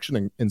single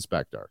election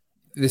inspector.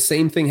 The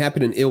same thing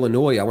happened in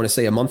Illinois, I want to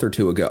say a month or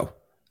two ago.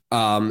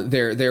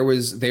 They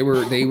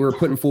were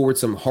putting forward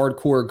some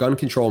hardcore gun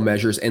control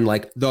measures, and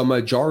like the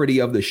majority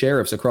of the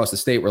sheriffs across the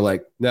state were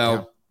like,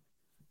 nope.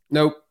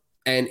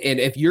 And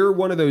if you're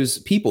one of those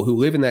people who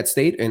live in that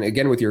state, and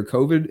again with your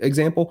COVID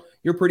example,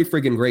 you're pretty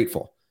friggin'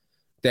 grateful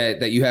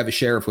that you have a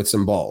sheriff with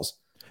some balls.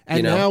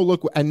 And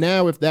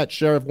now if that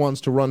sheriff wants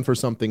to run for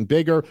something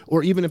bigger,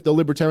 or even if the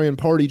Libertarian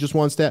Party just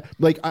wants to,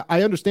 like,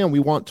 I understand we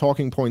want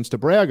talking points to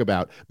brag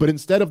about, but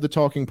instead of the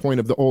talking point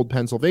of the old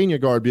Pennsylvania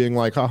guard being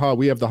like, haha,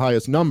 we have the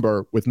highest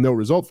number with no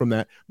result from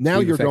that. Now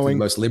you're going,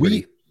 most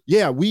liberty.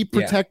 We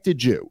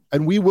protected you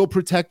and we will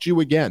protect you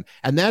again.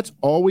 And that's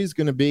always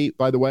going to be,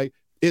 by the way,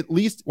 at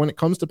least when it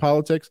comes to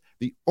politics,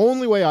 the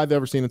only way I've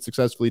ever seen it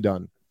successfully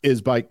done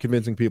is by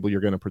convincing people you're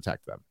going to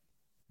protect them.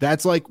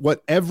 That's like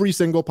what every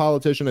single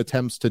politician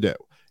attempts to do,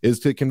 is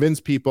to convince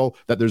people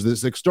that there's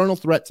this external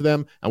threat to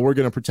them and we're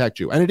going to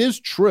protect you. And it is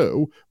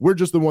true. We're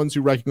just the ones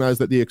who recognize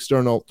that the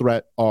external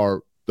threat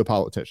are the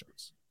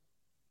politicians.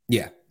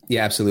 Yeah,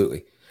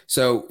 absolutely.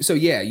 So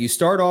you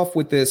start off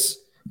with this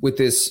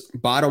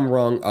bottom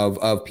rung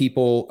of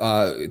people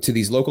to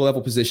these local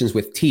level positions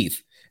with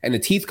teeth. And the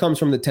teeth comes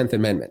from the 10th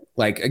Amendment.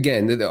 Like,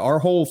 again, our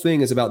whole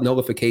thing is about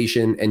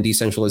nullification and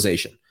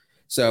decentralization.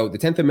 So the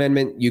 10th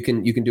Amendment, you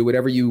can do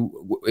whatever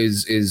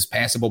is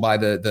passable by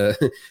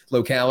the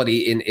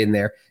locality in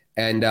there.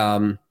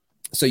 And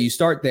so you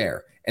start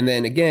there. And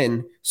then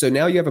again, so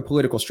now you have a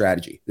political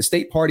strategy. The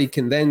state party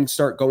can then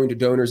start going to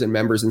donors and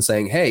members and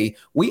saying, hey,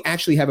 we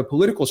actually have a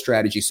political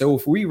strategy. So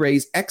if we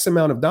raise X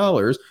amount of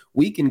dollars,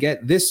 we can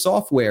get this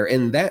software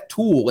and that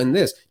tool and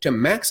this to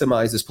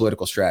maximize this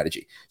political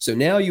strategy. So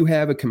now you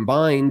have a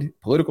combined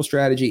political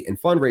strategy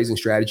and fundraising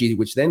strategy,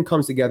 which then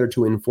comes together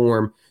to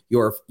inform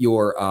your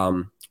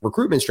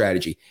recruitment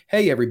strategy.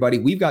 Hey, everybody,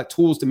 we've got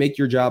tools to make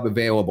your job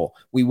available.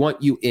 We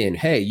want you in.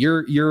 Hey,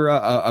 you're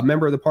a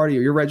member of the party,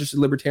 or you're registered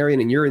libertarian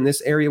and you're in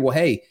this area. Well,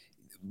 hey,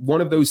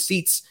 one of those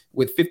seats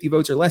with 50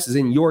 votes or less is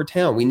in your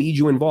town. We need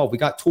you involved. We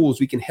got tools.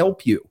 We can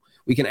help you.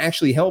 We can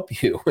actually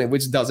help you,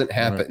 which doesn't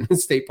happen. Right.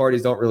 State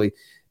parties don't really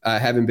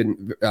haven't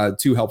been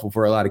too helpful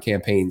for a lot of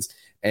campaigns.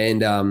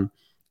 And,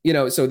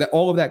 so that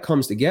all of that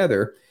comes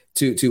together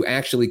to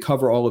actually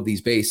cover all of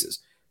these bases.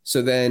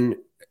 So then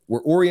so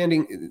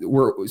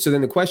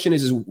then the question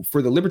is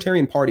for the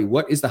Libertarian Party,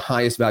 what is the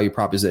highest value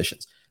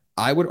propositions?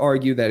 I would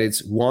argue that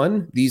it's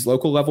one, these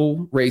local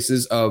level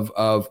races of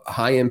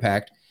high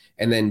impact,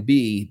 and then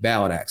B,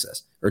 ballot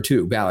access, or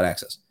two, ballot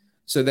access.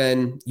 So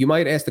then you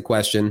might ask the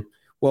question,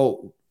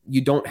 well,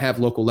 you don't have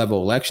local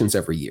level elections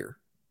every year.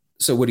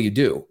 So what do you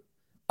do?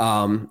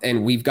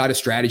 And we've got a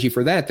strategy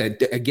for that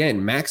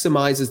again,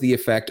 maximizes the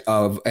effect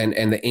of and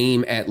the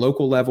aim at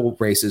local level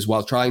races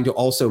while trying to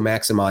also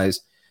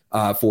maximize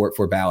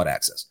for ballot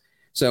access.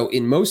 So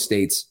in most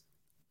states,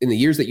 in the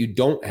years that you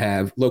don't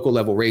have local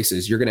level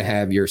races, you're going to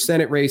have your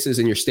Senate races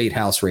and your state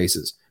house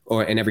races,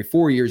 and every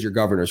 4 years, your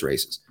governor's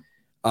races.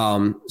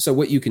 So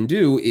what you can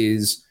do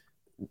is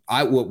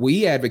what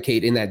we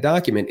advocate in that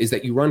document is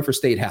that you run for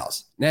state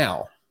house.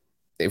 Now,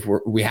 if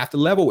we have to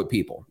level with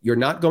people, you're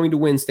not going to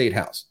win state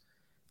house.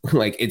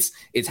 Like it's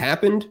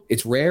happened.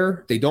 It's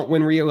rare. They don't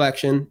win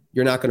re-election.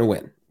 You're not going to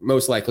win.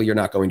 Most likely you're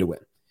not going to win.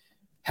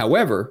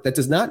 However, that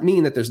does not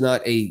mean that there's not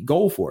a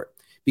goal for it,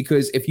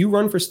 because if you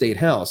run for state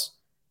house,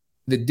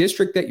 the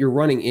district that you're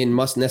running in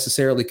must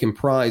necessarily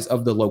comprise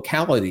of the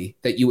locality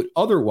that you would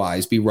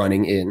otherwise be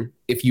running in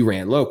if you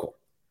ran local.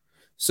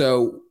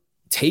 So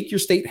take your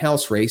state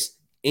house race,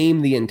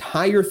 aim the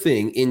entire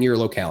thing in your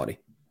locality.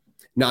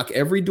 Knock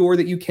every door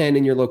that you can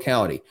in your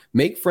locality.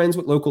 Make friends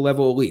with local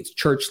level elites,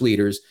 church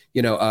leaders,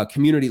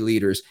 community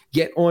leaders.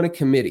 Get on a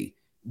committee.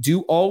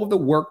 Do all of the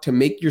work to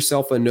make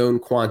yourself a known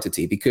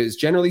quantity, because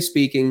generally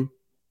speaking,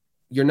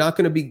 you're not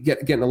going to be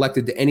getting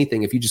elected to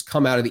anything if you just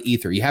come out of the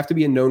ether. You have to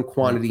be a known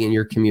quantity in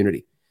your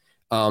community.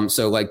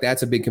 So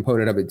that's a big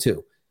component of it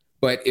too.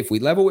 But if we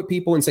level with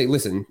people and say,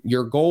 listen,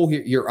 your goal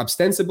here, you're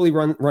ostensibly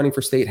running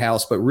for state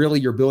house, but really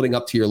you're building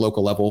up to your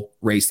local level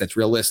race that's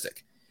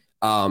realistic.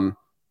 That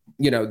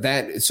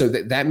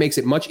makes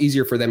it much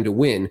easier for them to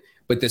win.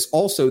 But this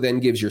also then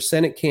gives your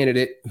Senate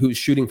candidate who's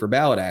shooting for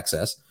ballot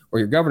access, or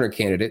your governor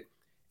candidate,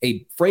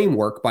 a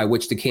framework by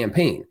which to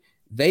campaign.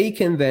 They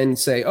can then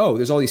say, oh,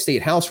 there's all these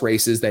state house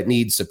races that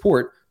need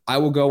support. I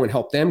will go and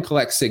help them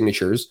collect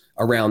signatures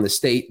around the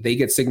state. They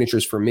get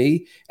signatures for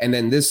me. And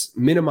then this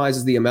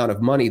minimizes the amount of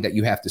money that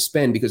you have to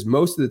spend, because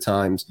most of the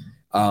times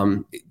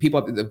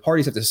the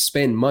parties have to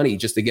spend money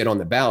just to get on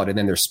the ballot, and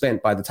then they're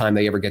spent by the time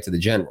they ever get to the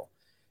general.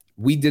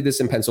 We did this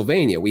in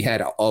Pennsylvania. We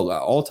had an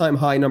all-time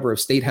high number of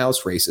state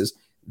house races.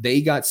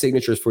 They got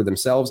signatures for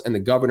themselves and the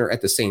governor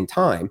at the same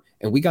time,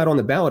 and we got on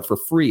the ballot for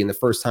free in the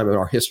first time in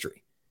our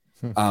history.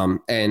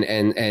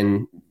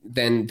 And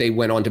then they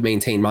went on to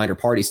maintain minor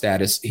party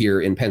status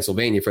here in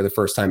Pennsylvania for the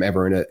first time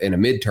ever in a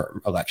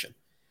midterm election.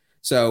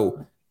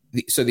 So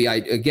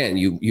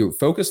you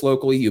focus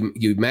locally,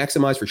 you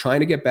maximize for trying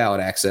to get ballot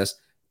access,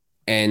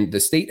 and the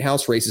state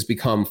house races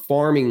become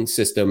farming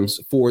systems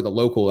for the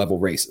local level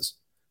races.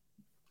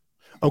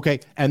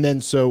 Okay. And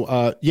then,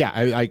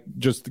 I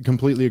just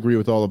completely agree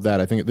with all of that.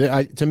 I think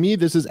to me,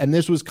 this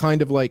was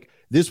kind of like,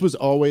 this was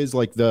always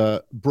like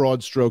the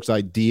broad strokes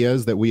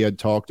ideas that we had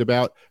talked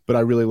about, but I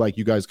really like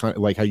you guys kind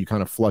of like how you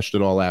kind of flushed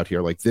it all out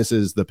here. Like, this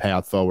is the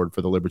path forward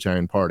for the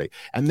Libertarian Party.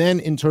 And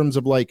then in terms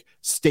of like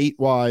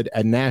statewide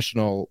and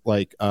national,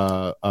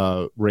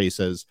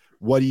 races,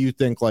 what do you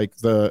think,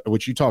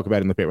 which you talk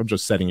about in the paper? I'm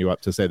just setting you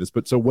up to say this,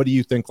 but so what do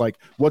you think,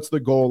 what's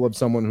the goal of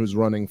someone who's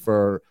running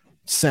for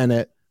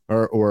Senate,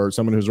 or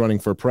someone who's running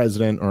for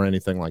president or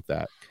anything like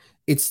that?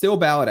 It's still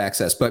ballot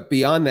access, but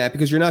beyond that,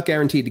 because you're not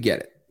guaranteed to get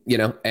it,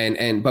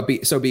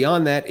 so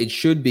beyond that, it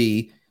should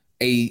be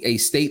a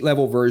state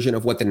level version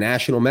of what the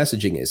national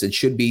messaging is. It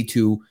should be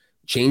to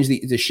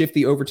shift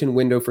the Overton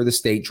window for the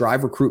state,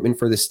 drive recruitment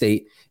for the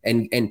state,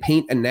 and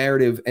paint a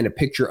narrative and a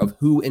picture of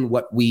who and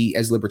what we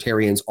as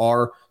libertarians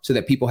are, so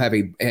that people have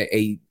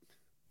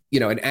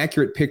an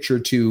accurate picture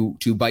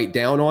to bite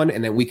down on,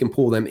 and then we can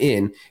pull them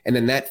in. And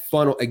then that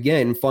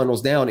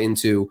funnels down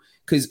into,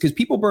 because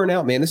people burn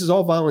out, man. This is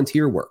all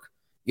volunteer work.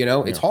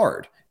 It's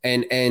hard.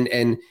 And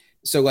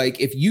so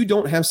if you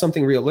don't have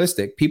something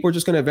realistic, people are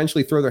just going to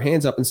eventually throw their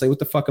hands up and say, what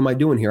the fuck am I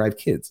doing here? I have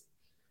kids,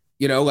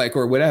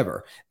 or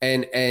whatever.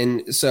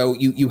 And so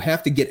you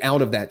have to get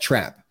out of that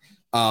trap.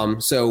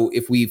 So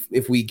if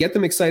we get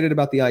them excited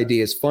about the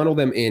ideas, funnel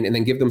them in, and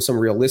then give them some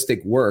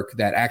realistic work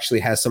that actually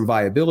has some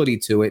viability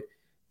to it,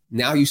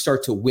 now you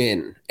start to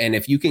win. And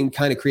if you can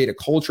kind of create a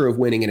culture of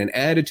winning and an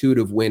attitude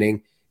of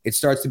winning, it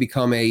starts to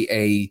become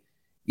a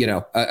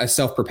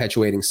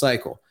self-perpetuating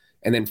cycle.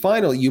 And then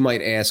finally, you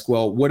might ask,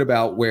 well, what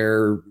about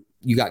where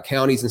you got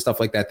counties and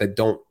stuff like that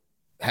don't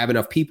have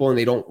enough people and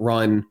they don't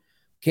run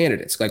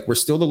candidates? We're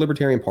still the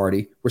Libertarian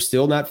Party. We're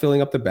still not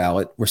filling up the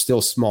ballot. We're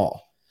still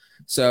small.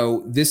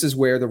 So this is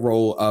where the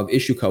role of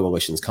issue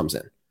coalitions comes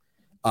in.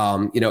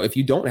 If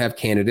you don't have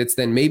candidates,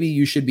 then maybe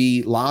you should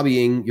be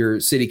lobbying your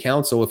city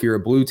council if you're a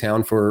blue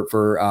town for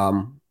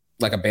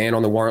like a ban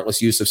on the warrantless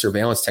use of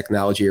surveillance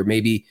technology, or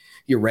maybe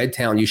your red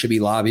town, you should be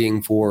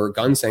lobbying for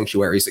gun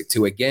sanctuaries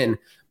to, again,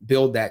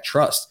 build that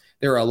trust.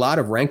 There are a lot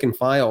of rank and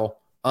file,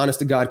 honest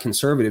to God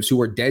conservatives who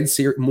are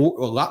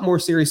a lot more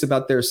serious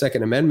about their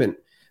Second Amendment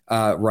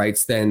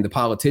rights than the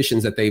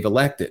politicians that they've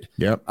elected.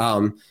 Yep.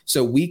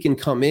 So we can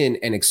come in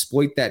and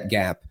exploit that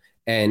gap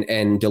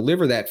and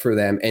deliver that for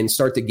them and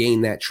start to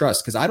gain that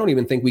trust. Because I don't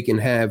even think we can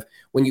have,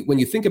 when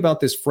you think about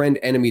this friend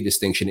enemy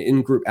distinction,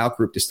 in group out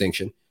group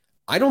distinction,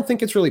 I don't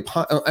think it's really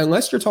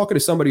unless you're talking to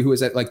somebody who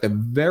is at like the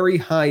very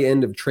high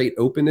end of trait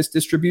openness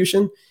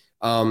distribution.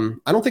 I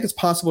don't think it's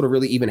possible to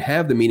really even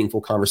have the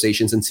meaningful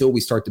conversations until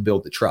we start to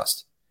build the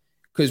trust,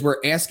 because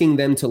we're asking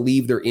them to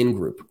leave their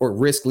in-group or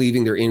risk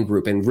leaving their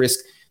in-group and risk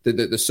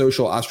the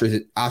social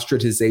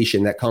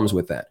ostracization that comes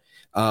with that.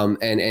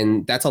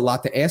 And that's a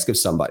lot to ask of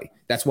somebody.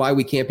 That's why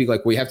we can't be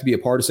like, we have to be a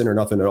partisan or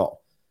nothing at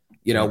all.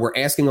 We're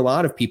asking a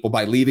lot of people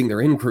by leaving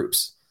their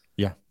in-groups.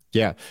 Yeah.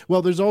 Yeah.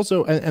 Well, there's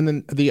also, and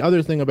then the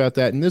other thing about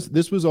that, and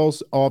this was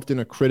also often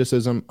a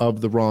criticism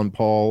of the Ron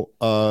Paul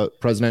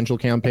presidential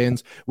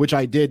campaigns, which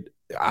I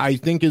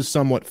think is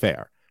somewhat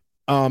fair,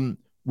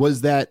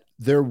 was that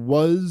there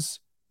was,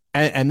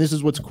 and this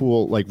is what's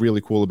cool, like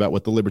really cool about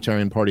what the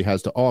Libertarian Party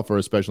has to offer,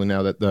 especially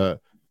now that the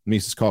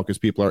Mises Caucus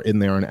people are in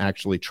there and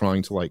actually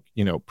trying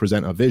to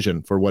present a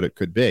vision for what it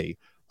could be,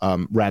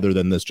 rather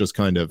than this just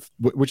kind of,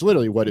 which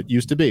literally what it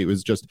used to be. It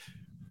was just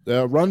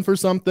run for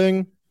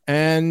something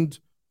and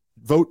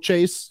vote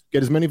chase,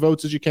 get as many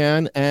votes as you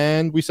can,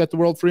 and we set the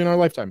world free in our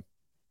lifetime.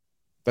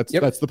 That's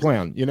the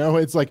plan.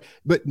 It's like,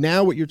 but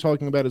now what you're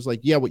talking about is like,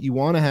 yeah, what you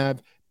want to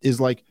have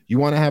is like, you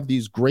want to have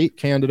these great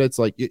candidates,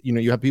 like,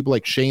 you have people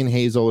like Shane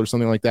Hazel or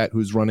something like that,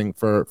 who's running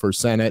for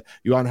Senate.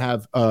 You want to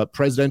have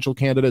presidential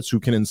candidates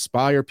who can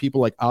inspire people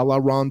like a la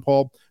Ron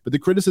Paul. But the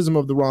criticism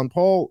of the Ron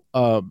Paul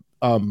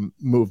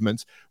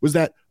movements was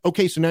that,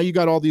 okay, so now you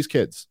got all these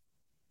kids.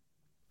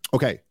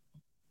 Okay,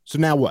 so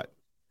now what?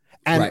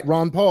 And right.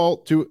 Ron Paul,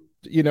 to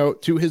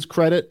his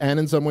credit and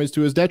in some ways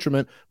to his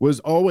detriment, was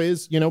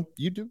always,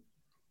 you do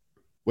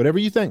whatever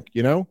you think,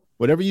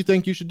 whatever you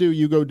think you should do,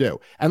 you go do.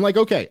 And like,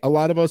 okay, a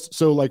lot of us,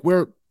 so like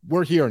we're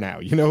here now,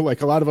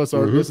 like a lot of us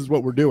are, this is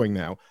what we're doing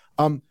now.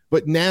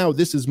 But now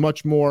this is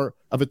much more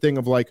of a thing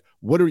of like,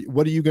 what are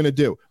you going to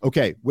do?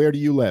 Okay, where do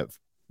you live?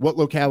 What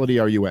locality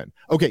are you in?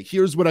 Okay,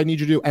 here's what I need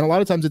you to do. And a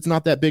lot of times it's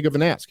not that big of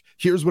an ask.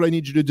 Here's what I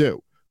need you to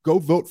do. Go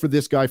vote for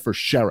this guy for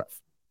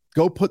sheriff.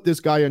 Go put this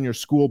guy on your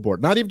school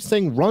board. Not even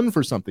saying run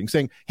for something,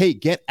 saying, hey,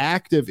 get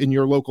active in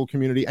your local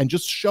community and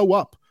just show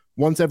up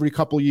once every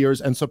couple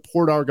years and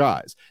support our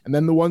guys. And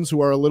then the ones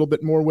who are a little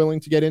bit more willing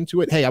to get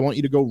into it, hey, I want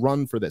you to go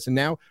run for this. And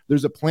now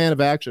there's a plan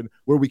of action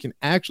where we can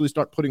actually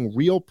start putting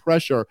real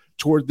pressure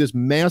toward this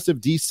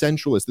massive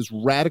decentralist, this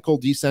radical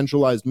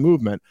decentralized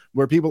movement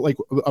where people, like,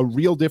 a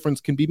real difference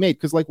can be made.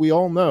 Because like we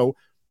all know,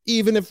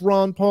 even if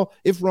Ron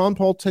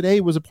Paul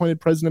today was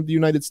appointed president of the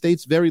United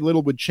States, very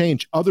little would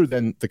change other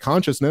than the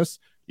consciousness.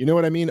 You know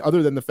what I mean?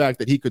 Other than the fact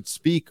that he could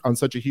speak on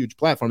such a huge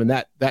platform, and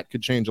that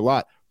could change a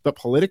lot. But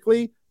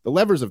politically, the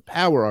levers of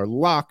power are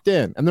locked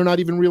in, and they're not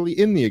even really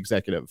in the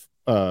executive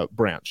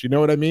branch. You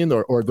know what I mean?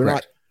 Or they're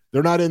not.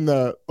 They're not in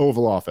the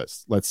Oval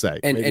Office, let's say.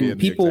 And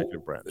people,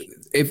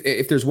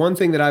 if there's one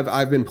thing that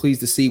I've been pleased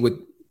to see with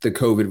the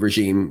COVID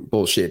regime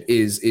bullshit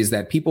is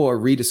that people are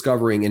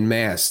rediscovering en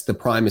masse the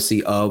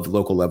primacy of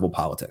local level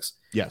politics.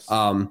 Yes.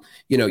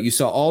 You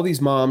saw all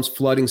these moms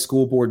flooding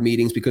school board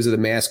meetings because of the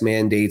mask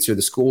mandates or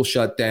the school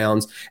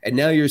shutdowns. And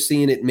now you're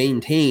seeing it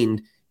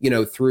maintained,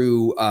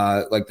 through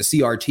like the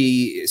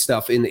CRT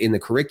stuff in the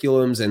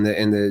curriculums and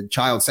the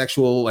child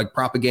sexual like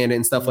propaganda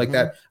and stuff like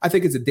that. I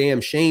think it's a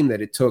damn shame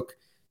that it took,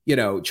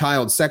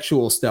 child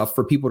sexual stuff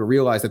for people to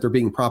realize that they're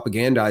being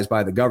propagandized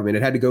by the government.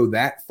 It had to go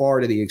that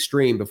far to the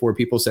extreme before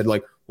people said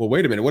like, well,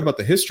 wait a minute, what about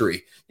the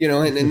history?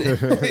 All of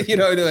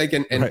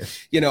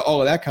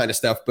that kind of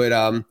stuff.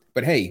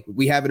 But hey,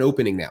 we have an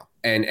opening now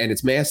and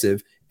it's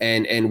massive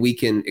and we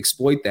can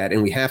exploit that,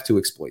 and we have to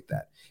exploit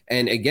that.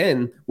 And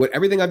again,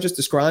 everything I've just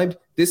described,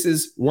 this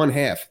is one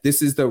half.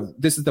 This is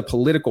the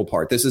political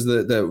part. This is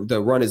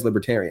the run as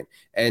libertarian.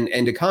 And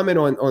to comment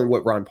on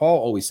what Ron Paul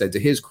always said, to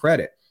his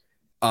credit,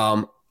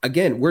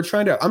 again,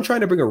 I'm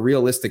trying to bring a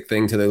realistic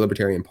thing to the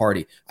Libertarian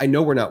Party. I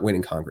know we're not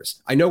winning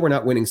Congress. I know we're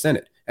not winning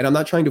Senate, and I'm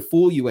not trying to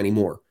fool you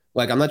anymore.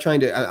 Like I'm not trying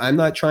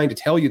to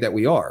tell you that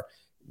we are.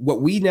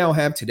 What we now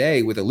have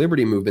today with a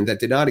liberty movement that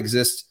did not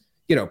exist,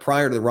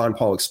 prior to the Ron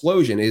Paul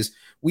explosion, is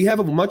we have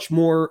a much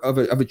more of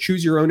a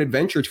choose your own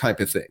adventure type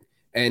of thing.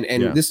 And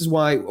This is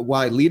why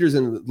leaders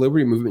in the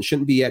liberty movement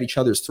shouldn't be at each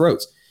other's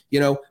throats.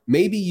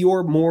 Maybe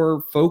you're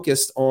more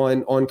focused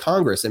on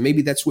Congress, and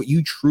maybe that's what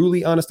you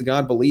truly, honest to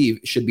God, believe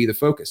should be the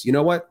focus. You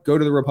know what? Go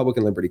to the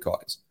Republican Liberty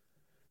Caucus.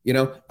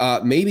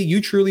 Maybe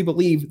you truly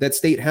believe that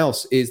state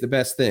house is the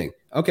best thing.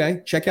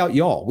 Okay, check out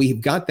y'all.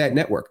 We've got that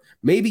network.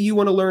 Maybe you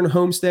want to learn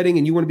homesteading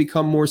and you want to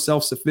become more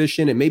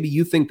self-sufficient, and maybe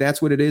you think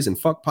that's what it is and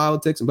fuck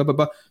politics and blah, blah,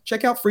 blah.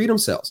 Check out Freedom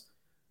Cells.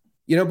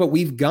 But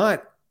we've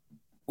got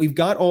we've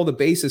got all the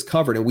bases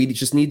covered, and we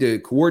just need to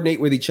coordinate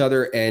with each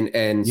other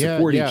and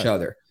support each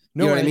other.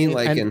 No, you know what I mean?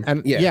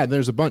 Like, yeah,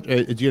 there's a bunch.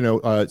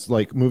 It's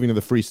like moving to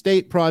the Free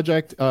State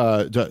Project.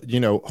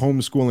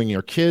 Homeschooling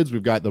your kids.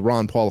 We've got the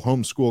Ron Paul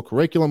homeschool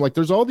curriculum. Like,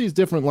 there's all these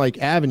different like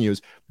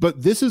avenues,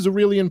 but this is a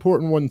really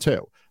important one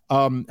too.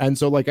 And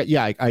so, like,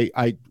 yeah,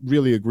 I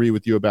really agree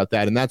with you about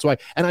that, and that's why.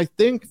 And I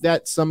think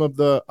that some of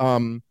the,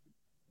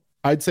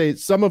 I'd say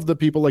some of the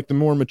people, like the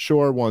more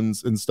mature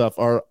ones and stuff,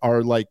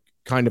 are like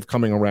kind of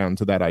coming around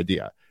to that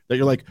idea that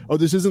you're like, oh,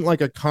 this isn't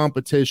like a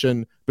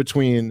competition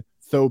between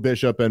Tho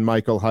Bishop and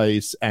Michael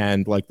Heise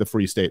and like the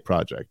Free State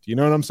Project. You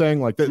know what I'm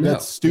saying? Like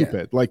that's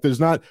stupid. Yeah. Like this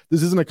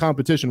isn't a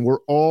competition. We're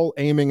all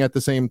aiming at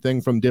the same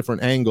thing from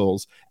different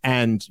angles.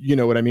 And you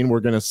know what I mean? We're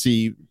going to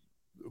see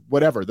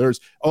whatever. There's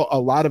a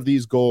lot of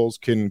these goals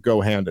can go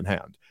hand in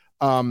hand.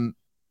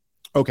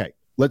 Okay,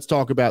 let's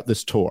talk about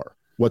this tour.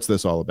 What's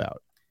this all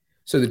about?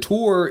 So the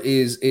tour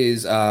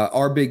is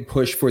our big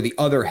push for the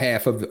other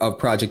half of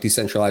Project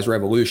Decentralized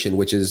Revolution,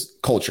 which is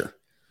culture.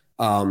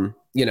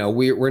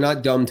 We're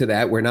not dumb to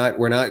that. We're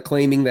not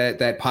claiming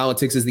that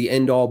politics is the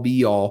end all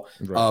be all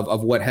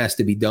of what has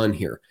to be done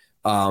here.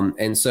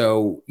 And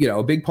so,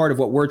 a big part of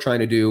what we're trying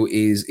to do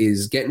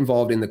is get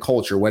involved in the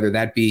culture, whether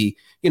that be,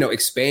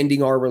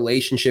 expanding our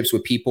relationships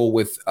with people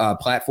with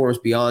platforms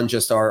beyond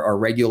just our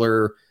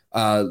regular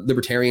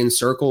libertarian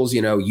circles.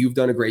 You've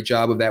done a great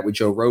job of that with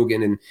Joe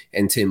Rogan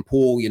and Tim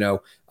Pool.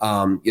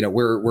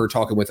 We're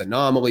talking with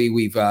Anomaly.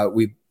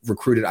 We've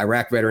recruited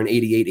Iraq veteran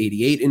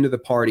 8888 into the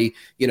party.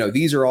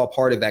 These are all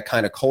part of that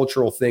kind of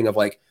cultural thing of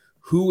like,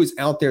 who is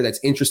out there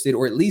that's interested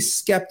or at least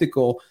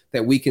skeptical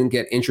that we can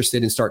get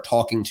interested and start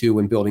talking to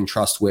and building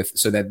trust with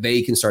so that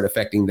they can start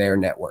affecting their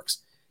networks.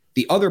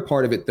 The other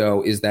part of it,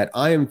 though, is that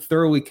I am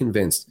thoroughly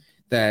convinced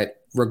that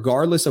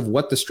regardless of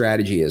what the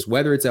strategy is,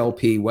 whether it's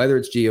LP, whether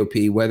it's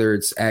GOP, whether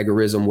it's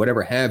agorism,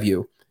 whatever have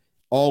you,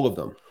 all of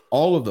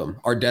them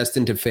are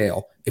destined to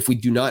fail if we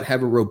do not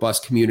have a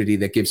robust community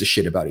that gives a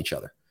shit about each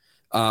other.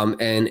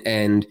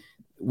 And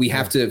we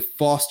have to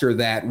foster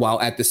that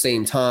while at the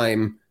same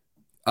time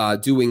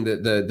doing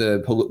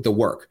the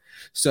work.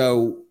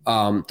 So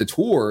the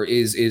tour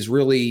is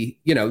really,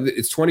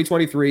 it's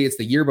 2023. It's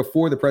the year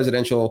before the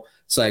presidential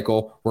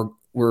cycle.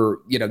 We're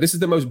this is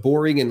the most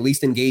boring and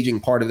least engaging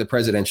part of the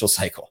presidential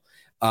cycle.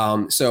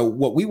 So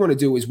what we want to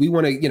do is we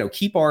want to,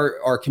 keep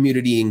our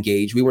community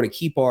engaged. We want to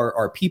keep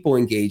our people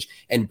engaged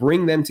and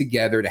bring them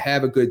together to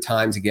have a good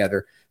time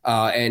together.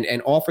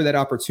 And offer that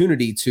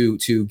opportunity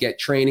to get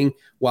training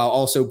while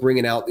also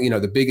bringing out,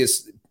 the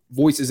biggest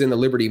voices in the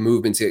liberty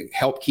movement to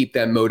help keep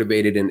them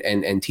motivated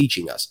and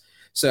teaching us.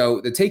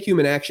 So the Take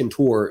Human Action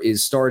Tour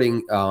is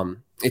starting.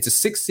 It's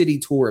a 6-city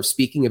tour of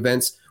speaking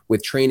events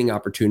with training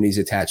opportunities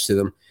attached to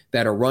them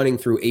that are running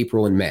through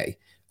April and May.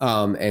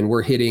 And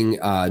we're hitting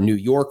New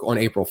York on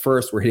April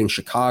 1st. We're hitting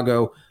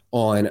Chicago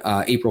on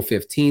April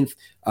 15th.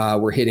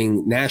 We're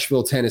hitting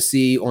Nashville,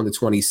 Tennessee on the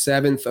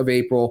 27th of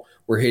April.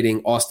 We're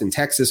hitting Austin,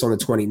 Texas on the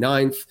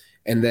 29th.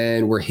 And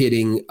then we're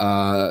hitting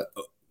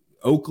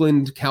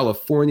Oakland,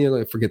 California.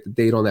 I forget the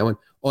date on that one,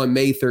 on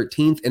May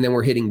 13th. And then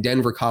we're hitting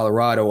Denver,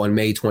 Colorado on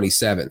May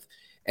 27th.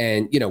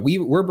 And,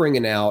 we're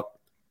bringing out,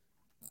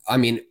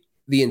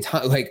 the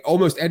entire, like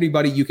almost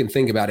everybody you can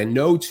think about, and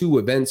no two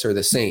events are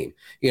the same.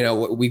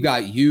 We've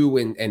got you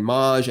and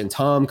Maj and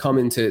Tom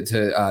coming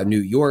to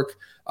New York.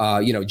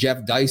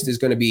 Jeff Deist is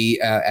going to be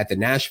at the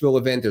Nashville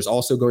event. There's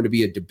also going to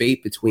be a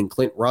debate between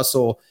Clint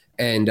Russell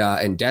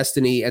and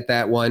Destiny at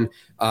that one.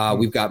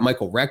 We've got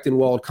Michael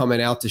Rechtenwald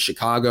coming out to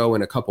Chicago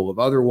and a couple of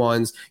other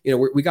ones.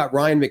 We got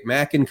Ryan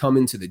McMacken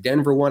coming to the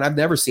Denver one. I've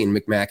never seen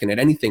McMacken at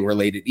anything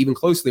related, even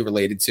closely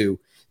related to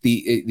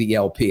the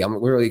LP.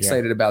 I'm really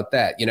excited about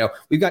that.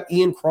 We've got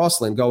Ian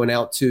Crossland going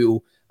out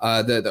to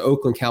the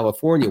Oakland,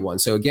 California one.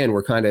 So again,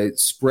 we're kind of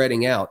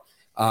spreading out.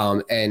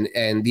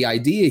 And the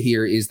idea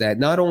here is that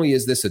not only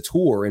is this a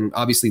tour, and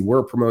obviously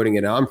we're promoting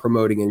it, I'm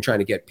promoting and trying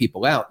to get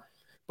people out,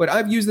 but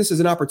I've used this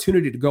as an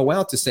opportunity to go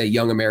out to say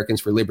Young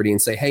Americans for Liberty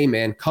and say, hey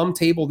man, come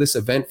table this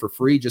event for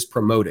free, just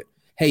promote it.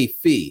 Hey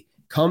Fee,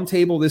 come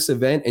table this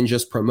event and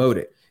just promote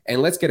it.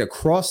 And let's get a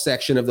cross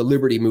section of the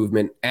liberty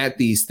movement at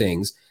these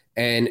things.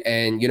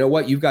 And you know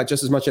what? You've got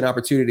just as much an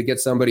opportunity to get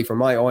somebody from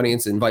my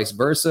audience and vice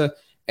versa.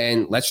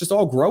 And let's just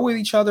all grow with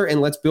each other and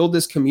let's build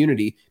this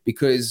community,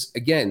 because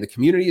again, the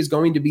community is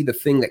going to be the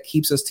thing that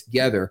keeps us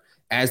together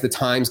as the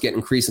times get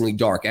increasingly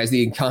dark, as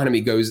the economy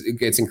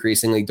gets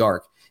increasingly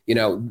dark.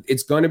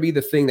 It's going to be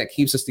the thing that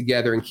keeps us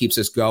together and keeps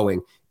us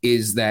going,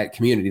 is that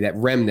community, that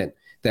remnant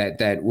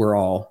that we're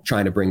all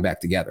trying to bring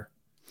back together.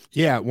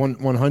 Yeah,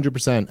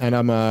 100%. And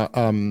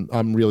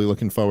I'm really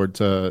looking forward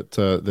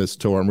to this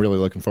tour. I'm really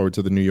looking forward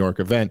to the New York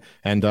event.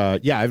 And I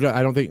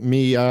don't think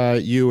me,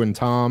 you, and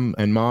Tom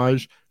and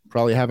Maj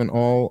probably haven't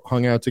all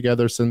hung out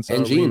together since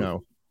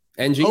Reno.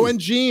 And Gene. Oh, and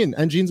Gene.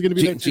 And Gene's going to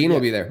be there. Gene will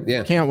be there.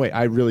 Yeah. Can't wait.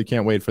 I really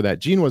can't wait for that.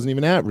 Gene wasn't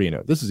even at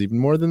Reno. This is even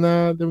more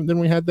than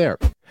we had there.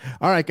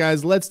 All right,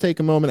 guys, let's take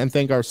a moment and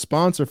thank our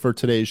sponsor for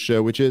today's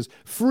show, which is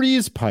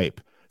Freeze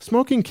Pipe.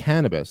 Smoking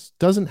cannabis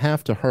doesn't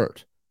have to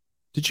hurt.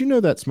 Did you know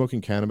that smoking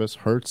cannabis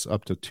hurts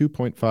up to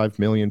 2.5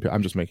 million?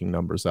 I'm just making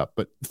numbers up,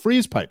 but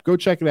freeze pipe, go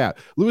check it out.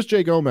 Louis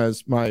J.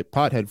 Gomez, my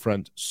pothead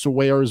friend,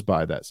 swears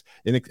by this,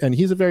 and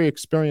he's a very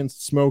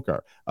experienced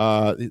smoker.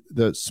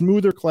 The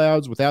smoother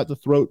clouds without the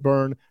throat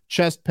burn,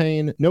 chest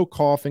pain, no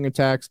coughing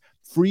attacks.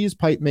 Freeze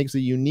Pipe makes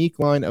a unique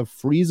line of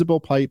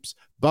freezable pipes,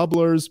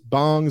 bubblers,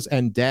 bongs,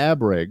 and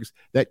dab rigs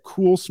that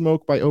cool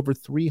smoke by over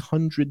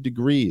 300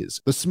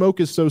 degrees. The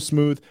smoke is so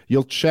smooth,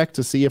 you'll check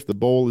to see if the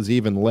bowl is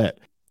even lit.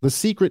 The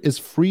secret is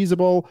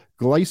freezable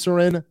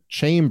glycerin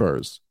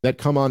chambers that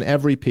come on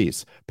every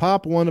piece.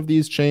 Pop one of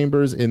these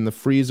chambers in the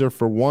freezer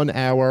for 1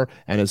 hour,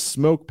 and as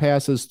smoke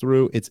passes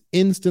through, it's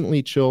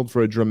instantly chilled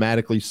for a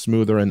dramatically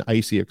smoother and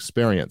icy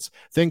experience.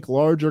 Think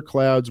larger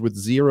clouds with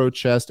zero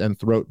chest and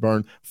throat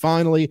burn.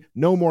 Finally,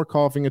 no more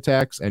coughing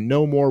attacks and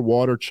no more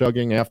water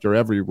chugging after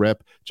every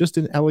rip. Just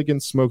an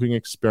elegant smoking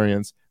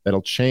experience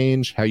that'll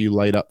change how you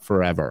light up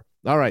forever.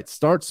 All right,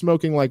 start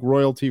smoking like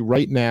royalty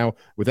right now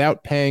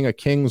without paying a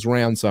king's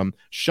ransom.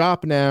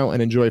 Shop now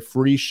and enjoy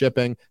free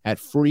shipping at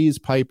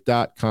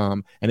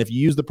freezepipe.com. And if you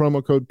use the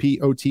promo code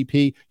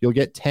POTP, you'll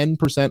get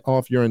 10%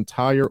 off your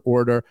entire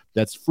order.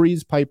 That's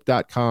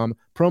freezepipe.com,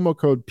 promo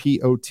code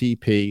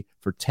POTP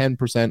for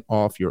 10%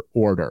 off your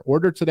order.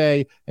 Order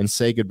today and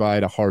say goodbye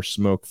to harsh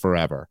smoke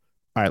forever.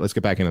 All right, let's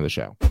get back into the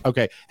show.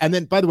 Okay, and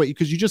then, by the way,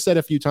 because you just said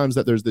a few times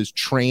that there's this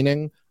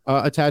training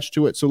attached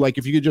to it. So, like,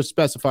 if you could just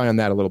specify on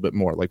that a little bit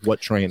more, like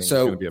what training is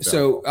going to be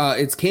available. So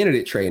it's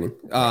candidate training.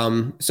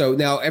 So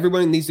now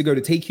everyone needs to go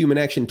to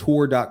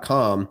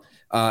takehumanaction.tour.com,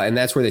 and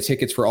that's where the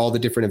tickets for all the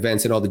different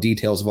events and all the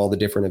details of all the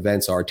different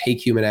events are,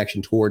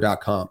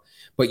 takehumanaction.tour.com.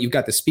 But you've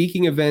got the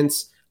speaking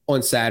events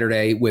on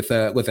Saturday with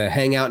a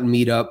hangout and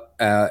meetup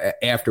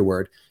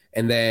afterward.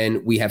 And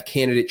then we have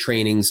candidate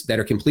trainings that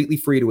are completely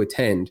free to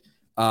attend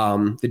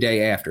the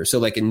day after. So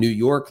like in New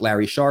York,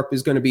 Larry Sharp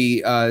is going to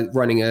be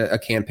running a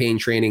campaign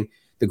training.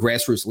 The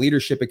Grassroots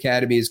Leadership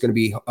Academy is going to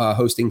be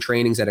hosting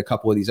trainings at a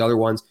couple of these other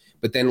ones.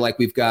 But then like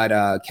we've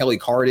got Kelly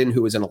Cardin,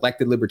 who is an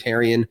elected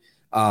libertarian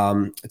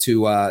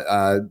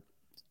to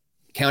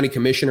county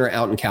commissioner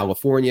out in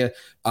California.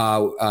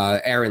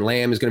 Aaron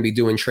Lamb is going to be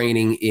doing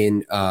training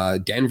in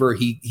Denver.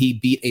 He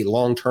beat a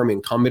long-term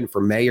incumbent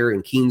for mayor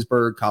in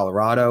Keensburg,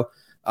 Colorado.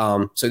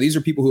 So these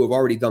are people who have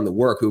already done the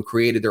work, who have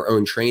created their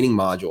own training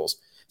modules.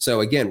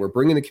 So again, we're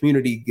bringing the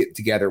community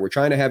together. We're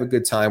trying to have a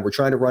good time. We're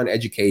trying to run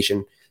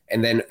education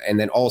and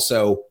then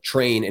also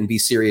train and be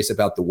serious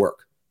about the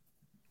work.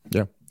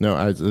 Yeah,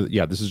 no,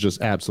 this is just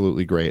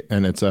absolutely great.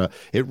 And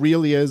it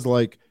really is,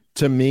 like,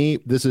 to me,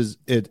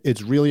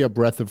 it's really a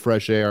breath of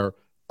fresh air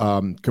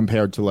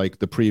compared to like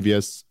the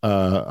previous,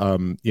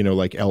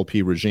 like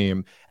LP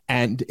regime.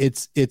 And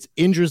it's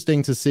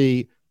interesting to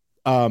see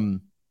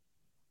kind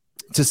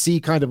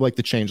of like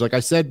the change. Like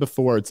I said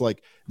before, it's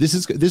like this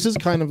is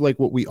kind of like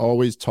what we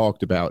always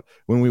talked about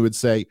when we would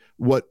say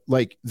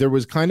there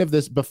was kind of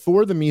this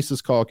before the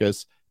Mises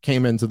Caucus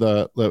came into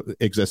the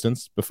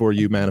existence, before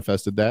you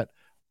manifested that.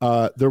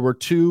 There were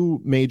two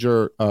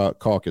major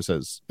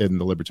caucuses in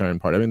the Libertarian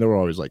Party. I mean, there were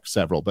always like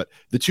several, but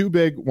the two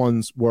big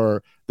ones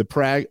were the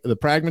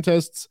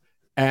pragmatists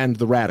and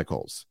the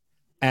radicals.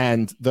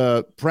 And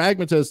the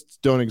pragmatists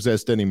don't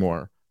exist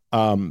anymore,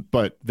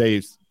 but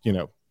they,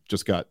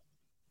 just got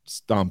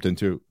stomped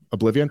into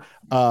oblivion.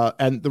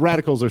 And the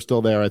radicals are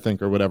still there, I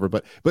think, or whatever.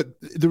 But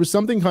there was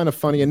something kind of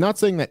funny, and not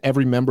saying that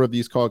every member of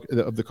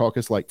the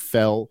caucus like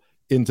fell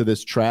into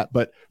this trap,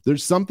 but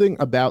there's something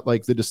about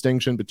like the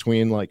distinction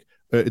between like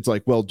it's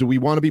like, well, do we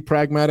want to be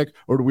pragmatic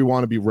or do we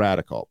want to be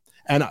radical?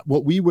 And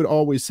what we would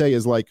always say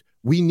is like,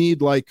 we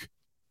need like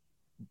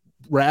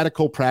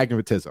radical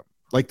pragmatism,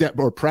 like that,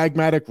 or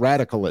pragmatic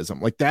radicalism.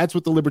 Like that's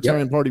what the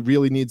Libertarian Party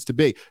really needs to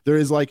be.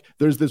 There's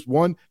this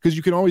one, because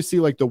you can always see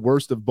like the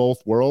worst of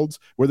both worlds,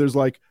 where there's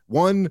like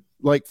one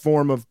like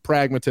form of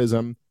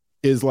pragmatism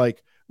is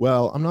like,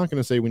 well, I'm not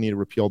going to say we need to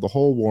repeal the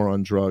whole war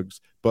on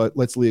drugs, but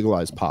let's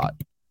legalize pot.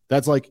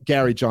 That's like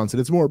Gary Johnson.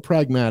 It's more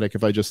pragmatic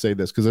if I just say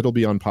this because it'll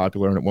be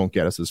unpopular and it won't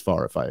get us as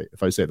far if I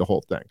say the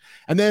whole thing.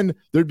 And then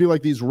there'd be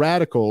like these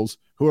radicals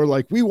who are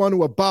like, we want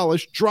to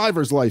abolish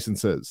driver's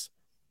licenses.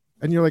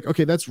 And you're like,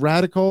 okay, that's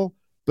radical,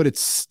 but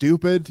it's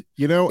stupid,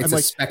 It's and a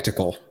like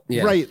spectacle.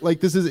 Yeah. Right.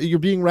 Like you're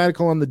being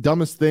radical on the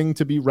dumbest thing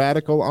to be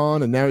radical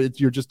on. And now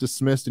you're just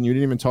dismissed and you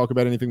didn't even talk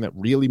about anything that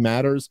really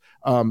matters.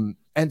 And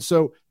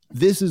so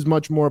this is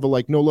much more of a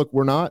like, no, look,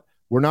 we're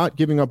not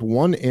giving up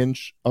 1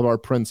 inch of our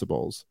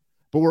principles,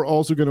 but we're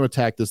also going to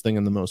attack this thing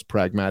in the most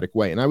pragmatic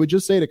way. And I would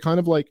just say to kind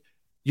of like,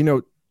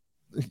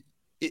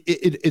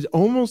 it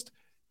almost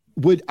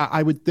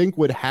I would think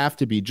would have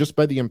to be, just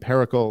by the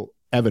empirical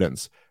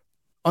evidence,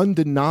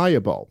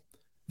 undeniable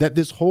that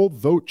this whole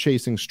vote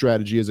chasing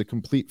strategy is a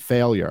complete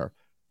failure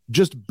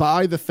just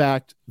by the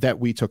fact that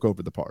we took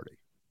over the party.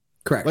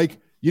 Correct. Like,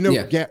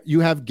 you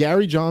have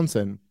Gary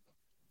Johnson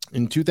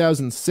in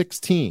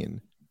 2016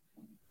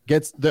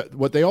 gets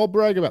what they all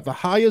brag about, the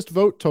highest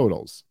vote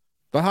totals.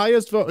 The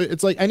highest vote,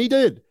 it's like, and he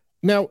did.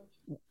 Now,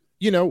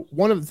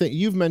 one of the things,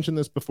 you've mentioned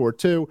this before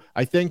too,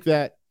 I think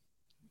that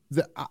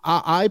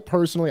I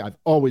personally, I've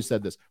always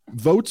said this: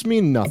 votes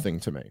mean nothing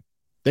to me.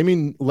 They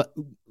mean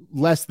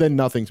less than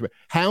nothing to me.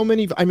 How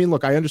many? I mean,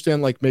 look, I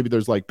understand like maybe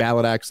there's like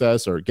ballot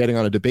access or getting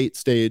on a debate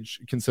stage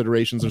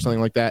considerations or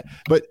something like that.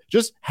 But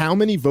just how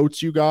many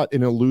votes you got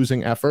in a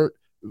losing effort,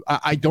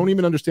 I don't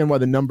even understand why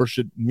the number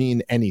should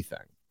mean anything.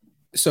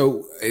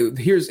 So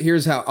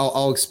here's how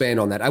I'll expand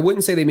on that. I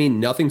wouldn't say they mean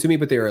nothing to me,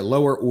 but they're a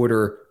lower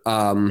order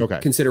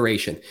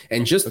consideration.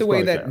 And just the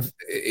way that,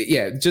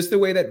 just the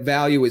way that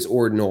value is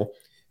ordinal.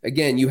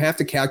 Again, you have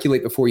to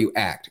calculate before you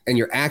act, and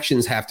your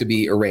actions have to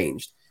be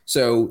arranged.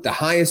 So the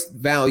highest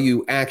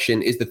value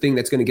action is the thing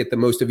that's going to get the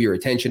most of your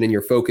attention and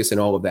your focus and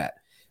all of that.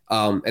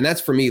 And that's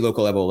for me,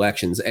 local level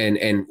elections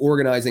and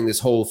organizing this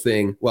whole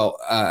thing,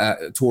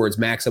 towards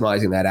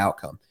maximizing that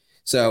outcome.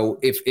 So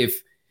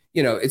if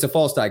you know, it's a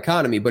false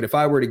dichotomy, but if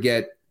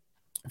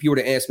you were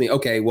to ask me,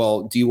 okay,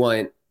 well, do you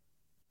want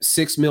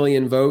 6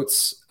 million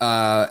votes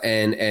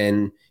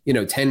and you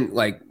know, 10,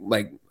 like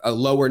a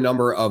lower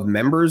number of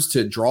members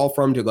to draw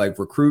from to like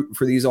recruit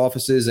for these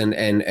offices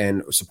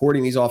and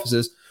supporting these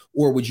offices?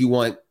 Or would you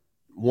want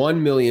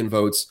 1 million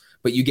votes,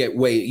 but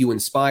you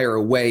inspire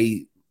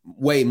way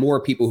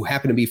more people who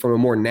happen to be from a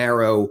more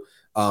narrow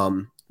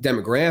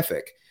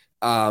demographic?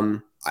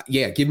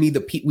 Give me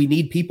we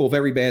need people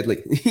very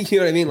badly. You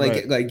know what I mean?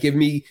 Like give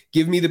me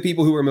the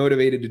people who are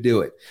motivated to do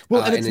it.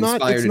 Well, and it's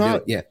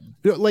not yeah.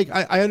 Like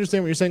I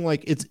understand what you're saying.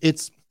 Like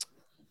it's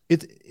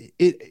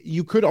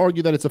you could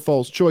argue that it's a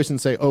false choice and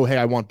say, oh, hey,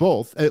 I want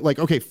both. Like,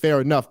 okay, fair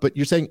enough. But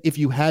you're saying if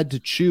you had to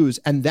choose,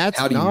 and that's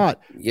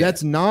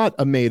not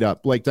a made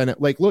up, like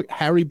look,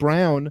 Harry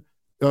Brown,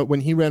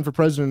 when he ran for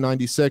president in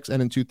 96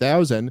 and in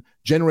 2000,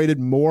 generated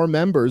more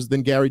members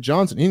than Gary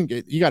Johnson.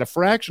 He got a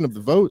fraction of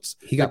the votes.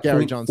 He got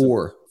Gary Johnson.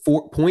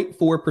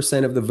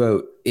 4.4% of the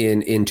vote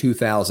in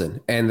 2000.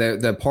 And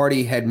the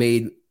party had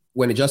made,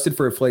 when adjusted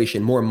for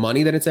inflation, more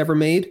money than it's ever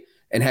made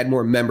and had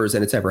more members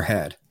than it's ever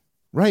had.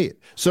 Right.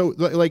 So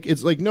like,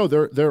 it's like, no,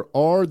 there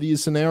are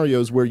these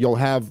scenarios where you'll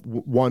have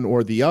one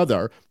or the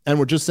other. And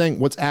we're just saying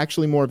what's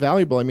actually more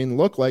valuable. I mean,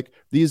 look, like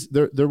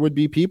there would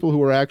be people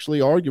who are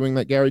actually arguing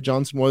that Gary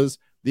Johnson was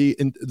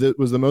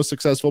the most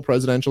successful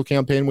presidential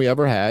campaign we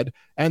ever had.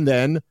 And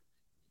then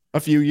a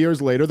few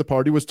years later, the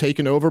party was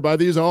taken over by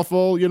these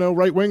awful, you know,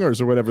 right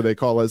wingers or whatever they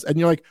call us. And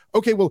you're like,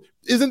 okay, well,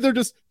 isn't there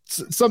just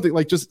something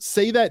like, just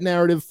say that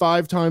narrative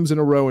 5 times in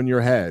a row in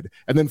your head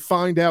and then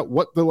find out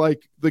what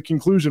the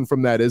conclusion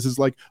from that is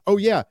like, oh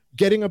yeah,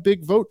 getting a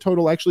big vote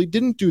total actually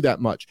didn't do that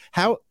much.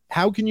 How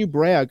can you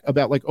brag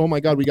about like, oh my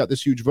God, we got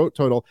this huge vote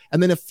total,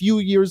 and then a few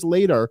years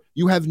later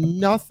you have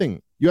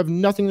nothing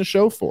to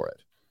show for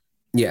it?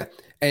 Yeah.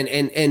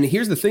 And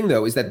here's the thing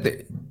though, is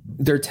that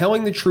they're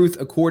telling the truth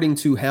according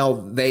to how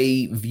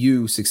they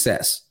view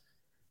success.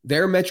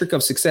 Their metric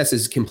of success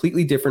is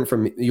completely different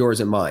from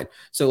yours and mine.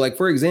 So like,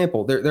 for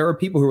example, there are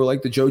people who are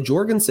like, the Joe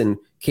Jorgensen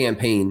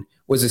campaign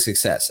was a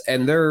success.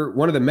 And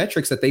one of the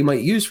metrics that they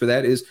might use for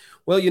that is,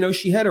 well, you know,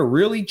 she had a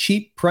really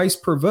cheap price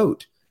per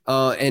vote.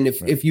 And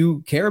if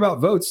you care about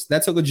votes,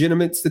 that's a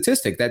legitimate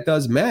statistic. That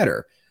does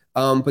matter.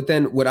 But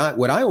then what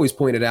I always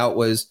pointed out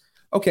was,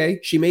 okay,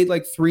 she made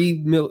like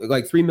 $3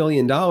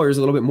 million, a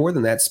little bit more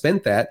than that,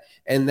 spent that.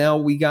 And now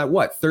we got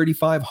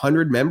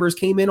 3,500 members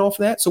came in off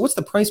that. So what's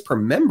the price per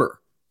member?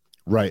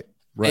 Right.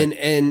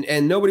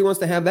 And nobody wants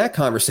to have that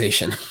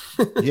conversation.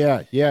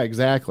 yeah,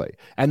 exactly.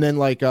 And then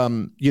like,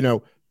 you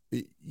know,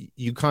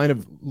 you kind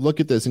of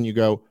look at this and you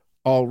go,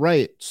 all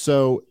right,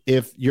 so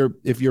if your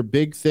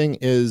big thing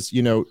is,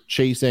 you know,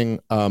 chasing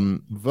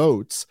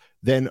votes,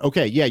 then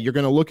okay, yeah, you're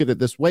going to look at it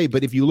this way.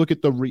 But if you look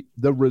at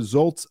the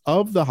results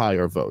of the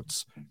higher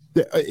votes,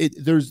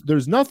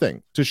 there's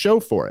nothing to show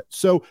for it.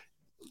 So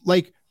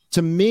like,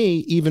 to me,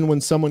 even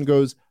when someone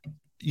goes,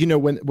 you know,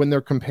 when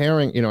they're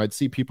comparing, you know, I'd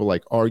see people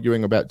like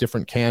arguing about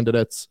different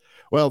candidates.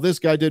 Well, this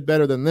guy did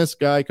better than this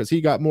guy because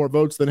he got more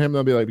votes than him.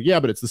 They'll be like, yeah,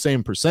 but it's the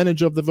same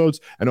percentage of the votes.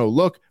 And oh,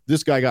 look,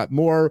 this guy got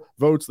more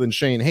votes than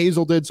Shane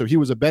Hazel did, so he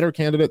was a better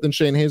candidate than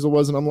Shane Hazel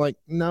was. And I'm like,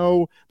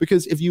 no,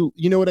 because if you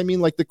know what I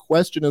mean? Like, the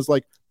question is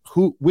like,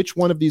 which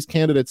one of these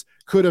candidates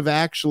could have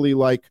actually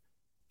like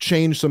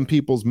changed some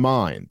people's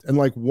mind and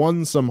like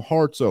won some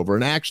hearts over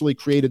and actually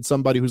created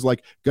somebody who's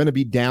like going to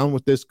be down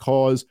with this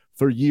cause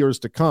for years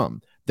to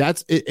come.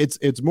 That's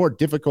it's more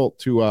difficult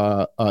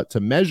to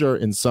measure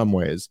in some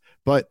ways,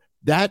 but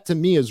that to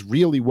me is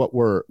really what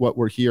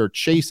we're here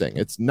chasing.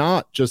 It's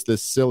not just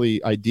this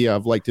silly idea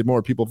of like, did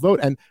more people vote?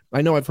 And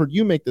I know I've heard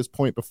you make this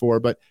point before,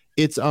 but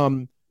it's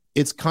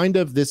kind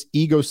of this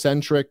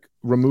egocentric,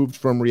 removed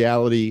from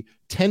reality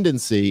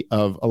tendency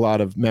of a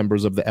lot of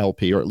members of the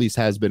LP, or at least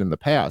has been in the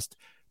past,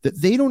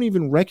 that they don't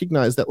even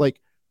recognize that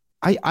like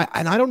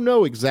I don't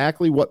know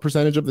exactly what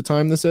percentage of the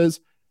time this is,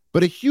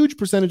 but a huge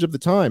percentage of the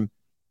time,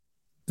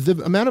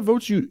 the amount of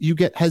votes you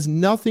get has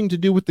nothing to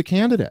do with the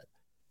candidate,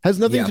 has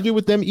nothing to do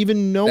with them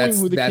even knowing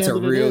who the candidate is.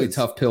 That's a really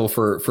tough pill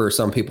for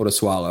some people to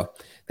swallow.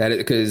 That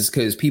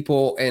because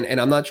people,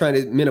 and I'm not trying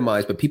to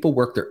minimize, but people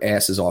work their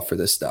asses off for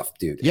this stuff,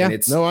 dude. Yeah,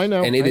 and no, I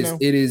know. And it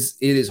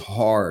is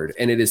hard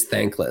and it is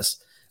thankless.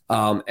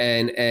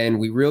 And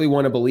we really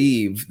want to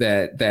believe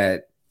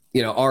that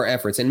our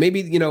efforts, and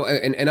maybe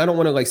and I don't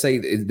want to like say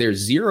there's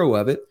zero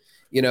of it.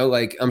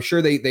 Like I'm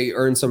sure they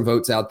earn some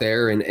votes out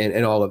there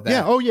and all of that.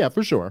 Yeah. Oh yeah,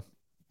 for sure.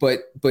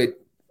 But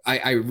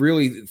I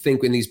really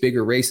think in these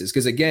bigger races,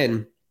 because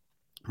again,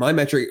 my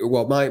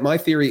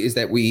theory is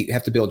that we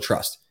have to build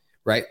trust,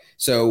 right?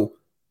 So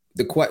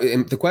the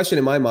question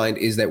in my mind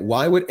is that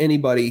why would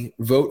anybody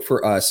vote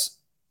for us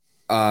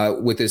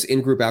with this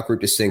in-group,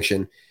 out-group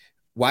distinction?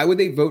 Why would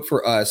they vote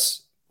for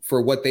us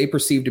for what they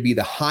perceive to be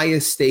the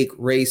highest stake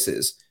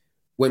races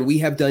when we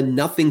have done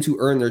nothing to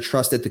earn their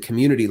trust at the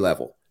community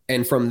level?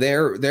 And from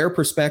their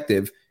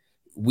perspective,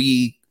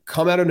 we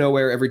come out of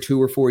nowhere every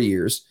 2 or 4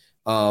 years,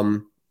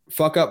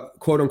 fuck up,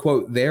 quote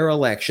unquote, their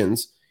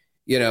elections,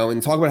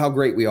 and talk about how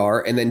great we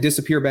are, and then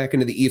disappear back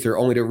into the ether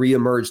only to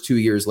reemerge 2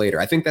 years later.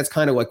 I think that's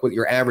kind of like what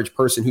your average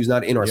person who's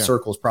not in our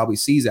circles probably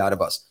sees out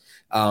of us.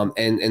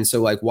 And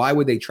so like, why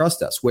would they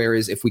trust us?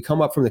 Whereas if we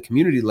come up from the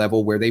community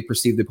level where they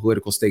perceive the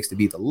political stakes to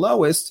be the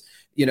lowest,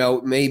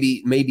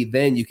 maybe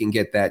then you can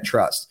get that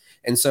trust.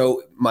 And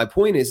so my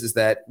point is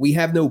that we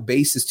have no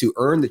basis to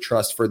earn the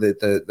trust for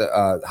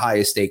the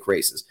highest stake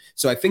races.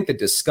 So I think the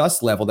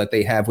disgust level that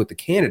they have with the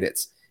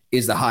candidates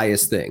is the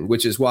highest thing,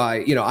 which is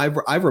why,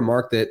 I've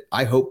remarked that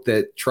I hope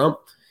that Trump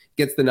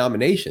gets the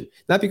nomination,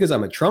 not because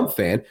I'm a Trump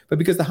fan, but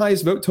because the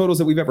highest vote totals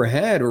that we've ever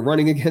had are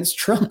running against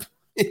Trump,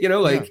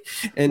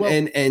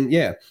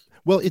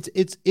 Well,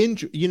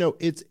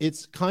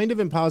 it's kind of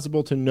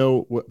impossible to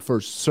know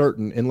for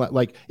certain. And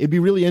like, it'd be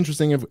really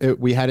interesting if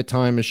we had a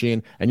time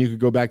machine and you could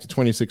go back to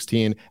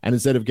 2016 and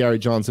instead of Gary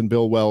Johnson,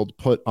 Bill Weld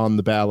put on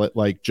the ballot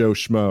like Joe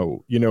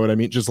Schmo, you know what I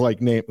mean? Just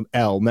like name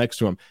L next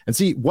to him and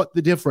see what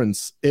the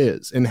difference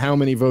is and how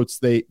many votes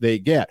they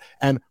get.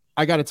 And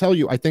I got to tell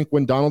you, I think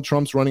when Donald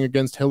Trump's running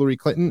against Hillary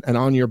Clinton and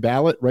on your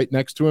ballot right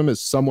next to him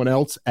is someone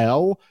else,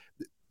 L,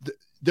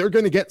 they're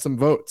going to get some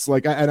votes.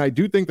 And I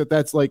do think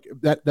that's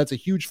a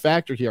huge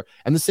factor here.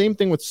 And the same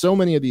thing with so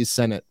many of these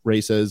Senate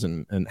races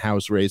and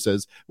House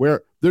races,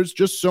 where there's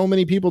just so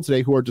many people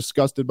today who are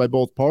disgusted by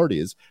both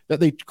parties that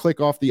they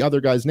click off the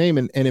other guy's name.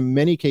 And in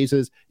many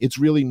cases, it's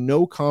really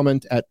no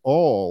comment at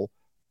all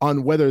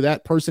on whether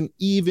that person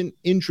even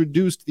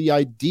introduced the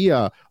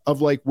idea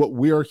of like what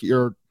we're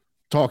here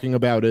talking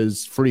about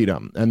is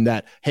freedom, and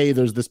that, hey,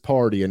 there's this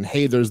party, and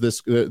hey, there's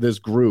this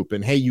group,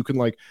 and hey, you can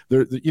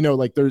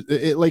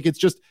it's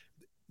just,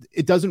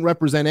 it doesn't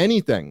represent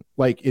anything,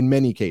 like in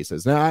many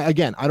cases. Now, I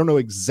don't know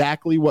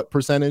exactly what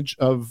percentage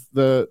of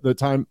the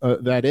time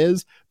that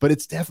is, but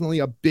it's definitely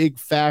a big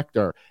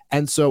factor.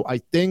 And so I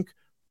think,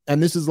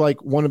 and this is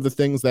like one of the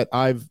things that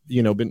I've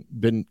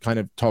been kind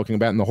of talking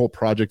about, and the whole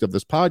project of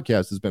this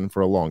podcast has been for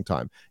a long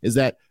time, is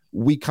that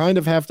we kind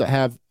of have to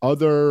have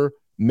other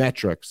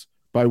metrics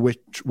by which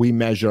we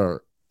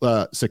measure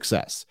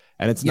success.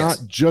 And it's not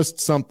just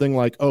something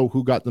like, oh,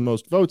 who got the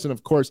most votes? And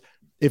of course,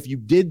 if you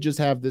did just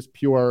have this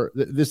pure,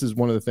 this is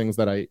one of the things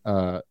that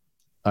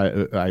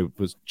I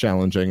was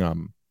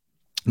challenging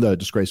the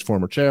disgraced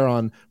former chair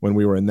on when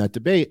we were in that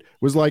debate,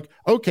 was like,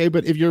 okay,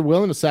 but if you're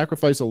willing to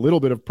sacrifice a little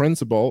bit of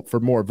principle for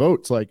more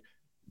votes, like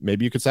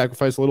maybe you could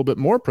sacrifice a little bit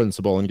more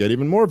principle and get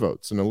even more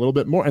votes and a little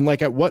bit more. And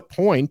like, at what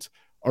point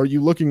are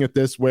you looking at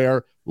this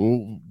where,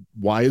 well,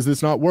 why is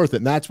this not worth it?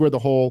 And that's where the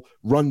whole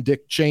run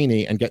Dick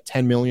Cheney and get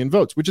 10 million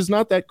votes, which is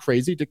not that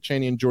crazy. Dick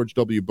Cheney and George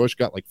W. Bush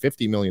got like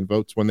 50 million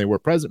votes when they were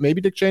president.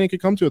 Maybe Dick Cheney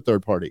could come to a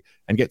third party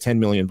and get 10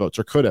 million votes,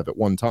 or could have at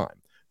one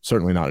time.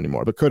 Certainly not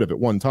anymore, but could have at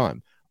one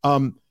time.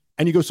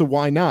 And you go, so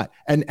why not?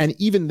 And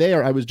even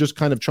there, I was just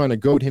kind of trying to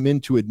goad him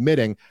into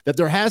admitting that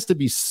there has to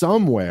be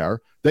somewhere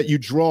that you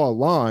draw a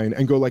line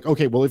and go like,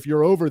 okay, well, if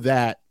you're over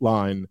that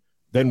line,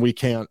 then we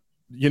can't.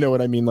 You know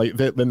what I mean? Like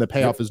then the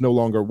payoff is no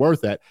longer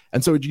worth it.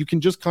 And so you can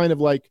just kind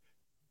of like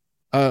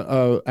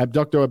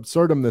abducto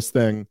absurdum this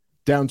thing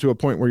down to a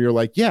point where you're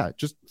like, yeah,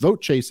 just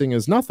vote chasing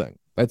is nothing.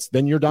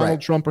 Then you're Donald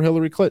Trump or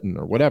Hillary Clinton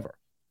or whatever.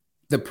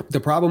 The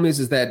problem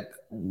is that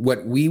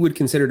what we would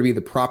consider to be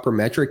the proper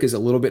metric is a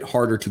little bit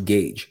harder to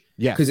gauge.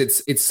 Yeah. Because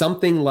it's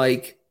something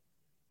like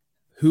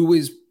who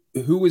is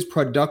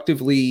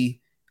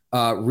productively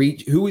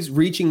who is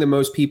reaching the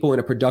most people in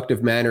a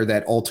productive manner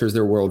that alters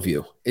their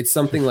worldview. It's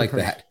something like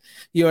that.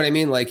 You know what I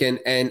mean? Like, and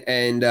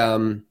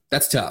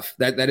that's tough.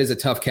 That is a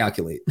tough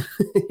calculate.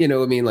 You know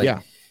what I mean?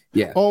 Like,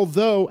 yeah.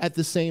 Although at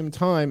the same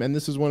time, and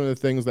this is one of the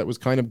things that was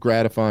kind of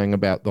gratifying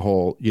about the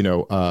whole,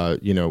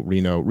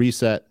 Reno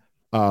reset,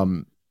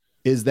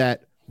 is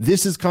that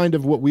this is kind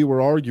of what we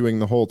were arguing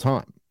the whole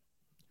time,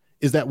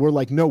 is that we're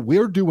like, no,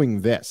 we're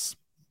doing this.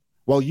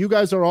 While you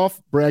guys are off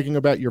bragging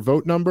about your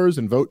vote numbers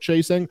and vote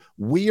chasing,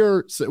 we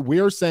are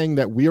saying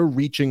that we are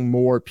reaching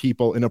more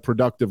people in a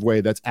productive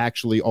way that's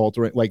actually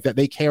altering, like that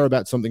they care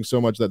about something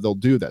so much that they'll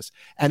do this.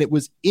 And it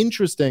was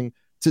interesting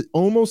to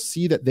almost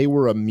see that they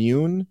were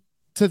immune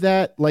to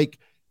that. Like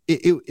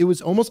it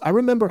was almost, I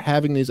remember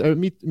having these,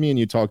 me and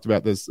you talked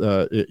about this,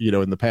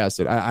 in the past,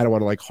 that I don't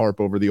want to like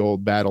harp over the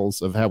old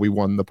battles of how we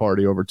won the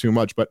party over too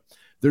much, but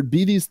there'd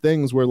be these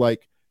things where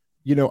like,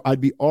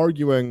 I'd be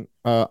arguing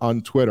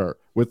on Twitter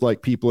with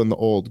like people in the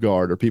old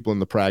guard or people in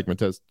the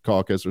pragmatist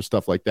caucus or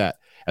stuff like that.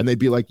 And they'd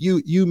be like,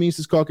 you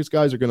Mises Caucus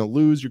guys are going to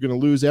lose. You're going to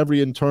lose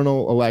every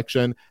internal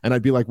election. And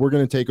I'd be like, we're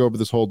going to take over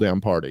this whole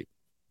damn party.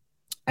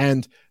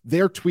 And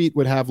their tweet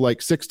would have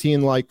like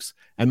 16 likes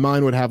and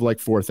mine would have like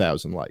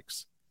 4,000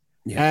 likes.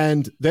 Yeah.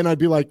 And then I'd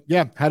be like,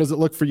 yeah, how does it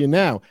look for you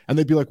now? And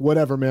they'd be like,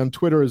 whatever, man,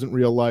 Twitter isn't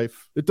real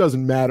life. It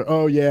doesn't matter.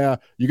 Oh, yeah,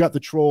 you got the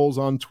trolls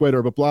on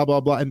Twitter, but blah, blah,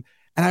 blah. And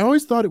I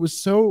always thought it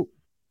was so,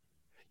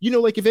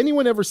 like if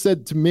anyone ever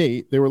said to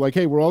me, they were like,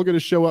 hey, we're all going to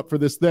show up for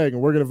this thing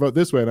and we're going to vote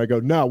this way. And I go,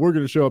 no, we're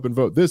going to show up and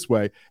vote this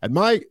way. And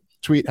my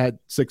tweet had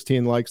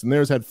 16 likes and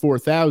theirs had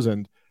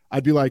 4,000.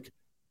 I'd be like,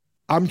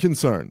 I'm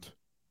concerned.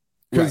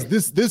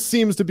 Because this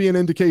seems to be an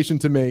indication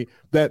to me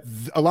that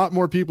a lot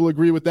more people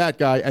agree with that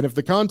guy. And if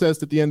the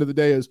contest at the end of the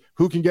day is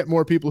who can get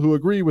more people who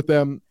agree with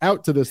them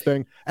out to this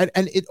thing, and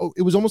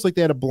it was almost like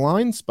they had a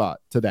blind spot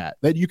to that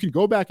you can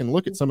go back and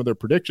look at some of their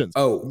predictions.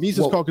 Oh,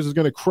 Mises Caucus is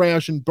going to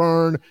crash and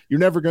burn. You're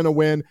never going to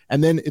win.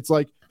 And then it's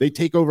like we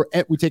take over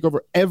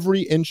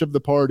every inch of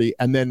the party.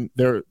 And then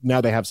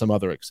now they have some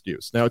other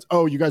excuse. Now it's,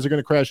 oh, you guys are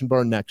going to crash and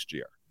burn next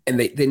year. And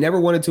they never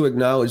wanted to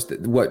acknowledge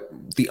what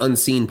the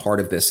unseen part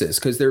of this is,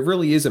 because there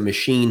really is a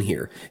machine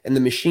here. And the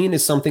machine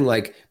is something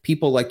like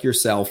people like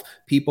yourself,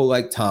 people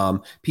like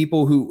Tom,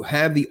 people who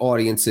have the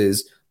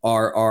audiences who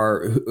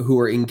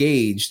are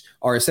engaged,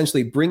 are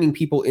essentially bringing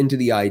people into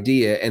the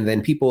idea. And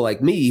then people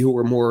like me, who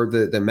are more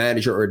the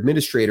manager or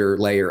administrator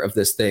layer of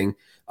this thing.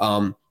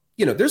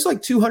 There's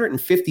like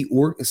 250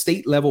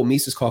 state level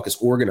Mises Caucus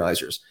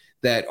organizers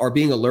that are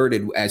being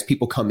alerted as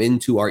people come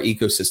into our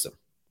ecosystem.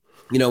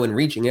 And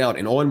reaching out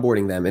and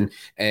onboarding them and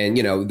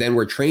then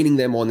we're training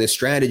them on this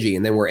strategy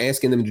and then we're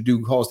asking them to do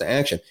calls to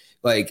action.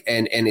 Like,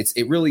 and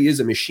it really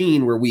is a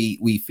machine where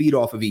we feed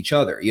off of each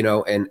other,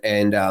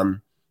 and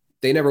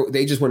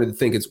they just wanted to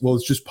think it's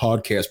just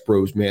podcast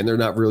bros, man. They're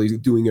not really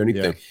doing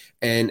anything.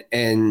 Yeah.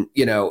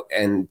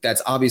 And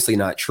that's obviously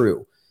not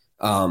true.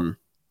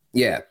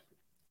 Yeah.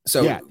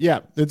 So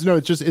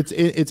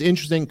it's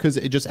interesting because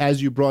it just,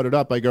 as you brought it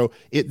up, I go,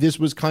 this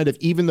was kind of,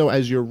 even though,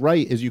 as you're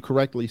right, as you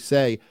correctly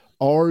say,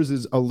 ours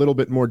is a little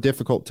bit more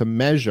difficult to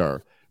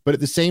measure, but at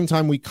the same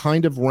time, we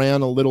kind of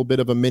ran a little bit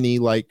of a mini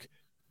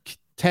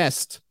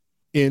test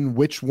in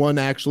which one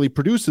actually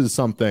produces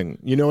something.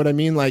 You know what I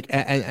mean? Like,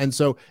 and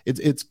so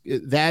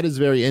that is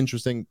very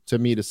interesting to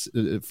me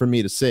for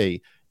me to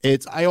see.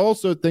 I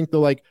also think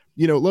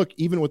look,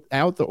 even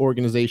without the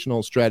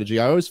organizational strategy,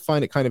 I always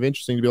find it kind of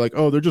interesting to be like,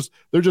 oh, they're just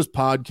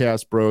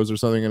podcast bros or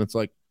something, and it's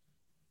like,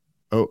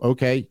 oh,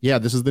 okay, yeah,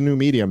 this is the new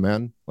medium,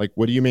 man. Like,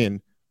 what do you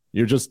mean?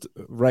 You're just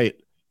right.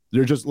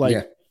 You're just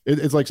like,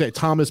 it's like, say,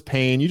 Thomas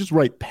Paine, you just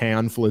write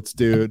pamphlets,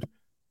 dude.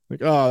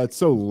 Like, oh, that's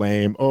so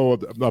lame. Oh,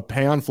 a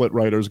pamphlet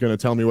writer is going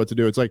to tell me what to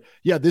do. It's like,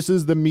 yeah, this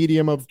is the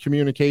medium of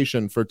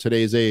communication for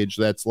today's age.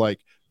 That's like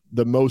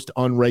the most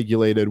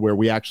unregulated, where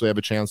we actually have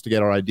a chance to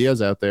get our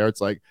ideas out there. It's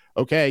like,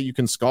 okay, you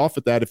can scoff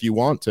at that if you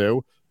want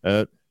to.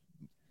 I'm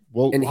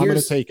going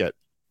to take it.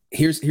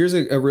 Here's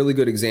a really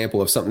good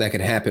example of something that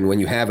can happen when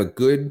you have a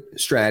good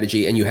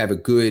strategy and you have a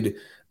good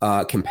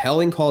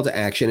compelling call to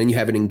action and you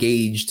have an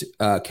engaged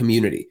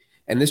community.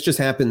 And this just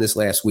happened this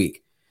last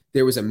week.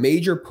 There was a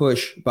major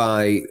push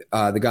by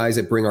the guys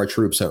that bring our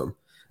troops home.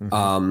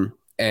 Mm-hmm.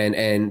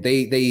 And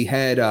they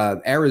had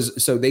Arizona.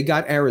 So they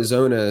got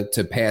Arizona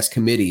to pass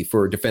committee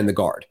for Defend the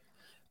Guard.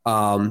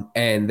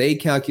 And they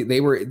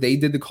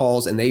did the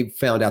calls and they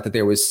found out that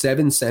there was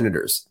 7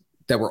 senators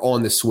that were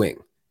on the swing.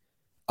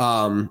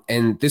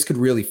 And this could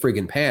really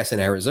friggin' pass in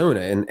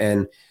Arizona.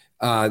 And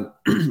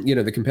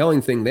the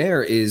compelling thing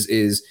there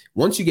is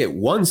once you get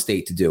one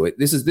state to do it,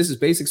 this is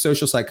basic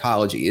social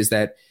psychology, is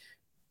that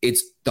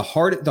it's the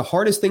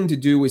hardest thing to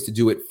do is to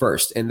do it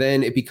first. And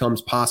then it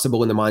becomes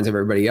possible in the minds of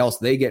everybody else.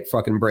 They get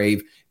fucking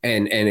brave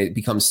and it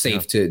becomes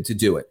safe to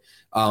do it.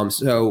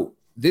 So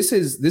this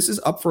is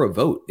up for a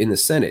vote in the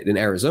Senate in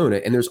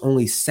Arizona, and there's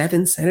only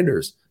 7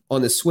 senators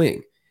on the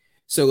swing.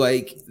 So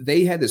like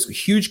they had this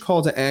huge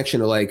call to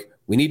action of like,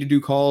 we need to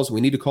do calls. We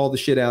need to call the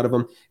shit out of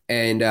them.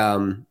 And,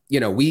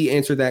 we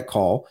answered that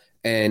call.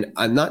 And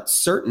I'm not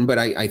certain, but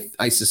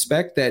I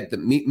suspect that the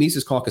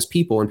Mises Caucus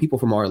people and people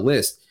from our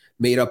list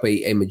made up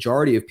a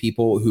majority of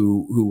people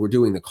who were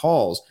doing the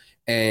calls.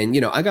 And,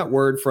 I got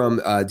word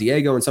from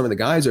Diego and some of the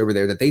guys over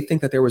there that they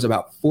think that there was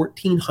about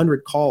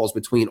 1,400 calls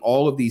between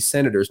all of these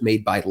senators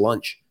made by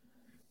lunch.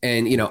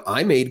 And,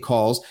 I made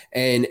calls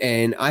and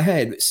I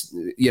had,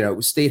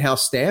 state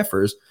house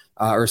staffers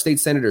or state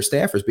senator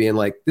staffers being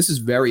like, this is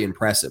very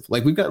impressive.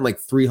 Like we've gotten like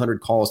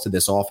 300 calls to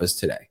this office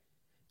today.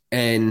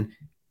 And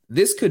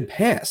this could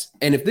pass.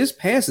 And if this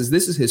passes,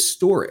 this is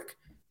historic.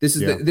 This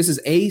is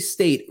a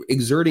state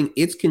exerting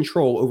its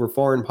control over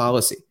foreign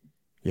policy.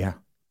 Yeah.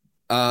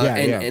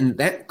 And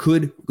that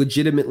could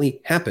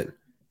legitimately happen,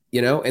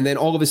 and then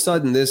all of a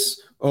sudden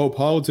this,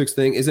 politics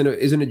thing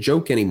isn't a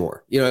joke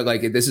anymore.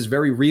 Like this is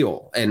very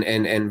real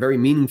and very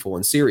meaningful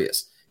and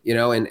serious,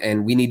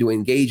 and we need to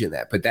engage in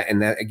that. But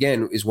that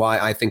again is why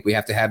I think we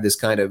have to have this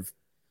kind of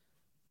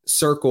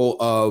circle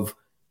of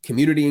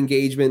community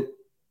engagement,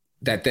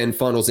 that then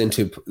funnels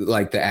into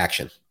like the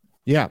action.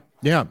 Yeah.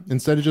 Yeah.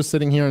 Instead of just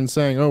sitting here and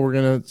saying, oh, we're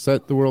going to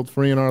set the world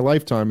free in our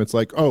lifetime, it's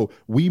like, oh,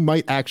 we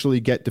might actually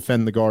get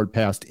Defend the Guard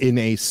passed in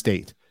a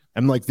state.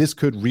 I'm like, this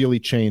could really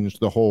change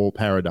the whole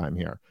paradigm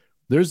here.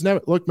 There's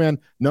never, look, man,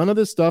 none of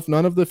this stuff,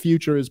 none of the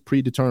future is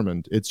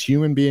predetermined. It's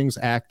human beings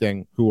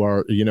acting who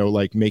are,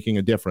 like making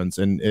a difference.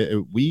 And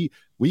we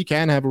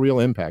can have a real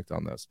impact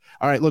on this.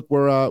 All right, look,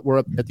 we're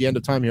up at the end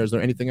of time here. Is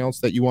there anything else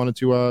that you wanted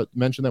to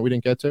mention that we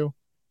didn't get to?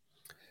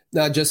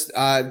 No, just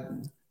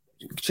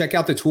check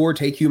out the tour,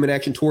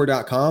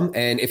 takehumanaction.tour.com.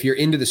 And if you're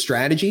into the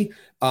strategy,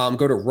 go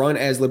to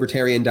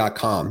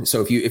runaslibertarian.com.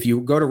 So if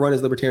you go to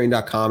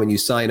runaslibertarian.com and you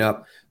sign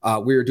up,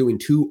 we're doing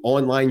 2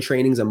 online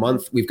trainings a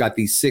month. We've got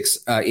these 6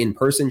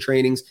 in-person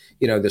trainings.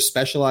 There's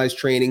specialized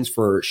trainings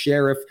for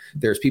sheriff.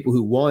 There's people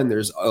who won.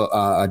 There's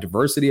a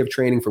diversity of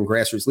training from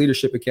Grassroots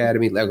Leadership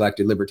Academy,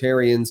 Elected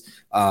Libertarians,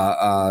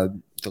 the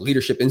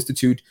Leadership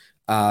Institute.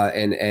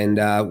 And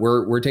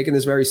we're taking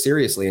this very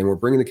seriously, and we're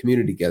bringing the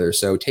community together.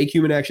 So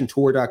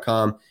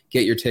takehumanaction.tour.com,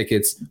 get your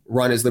tickets,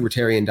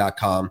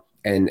 runaslibertarian.com,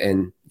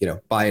 and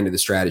buy into the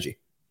strategy.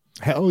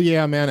 Hell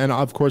yeah, man. And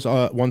of course,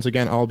 once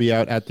again, I'll be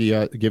out at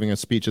the giving a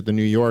speech at the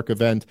New York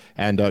event,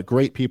 and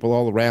great people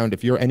all around.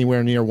 If you're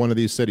anywhere near one of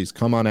these cities,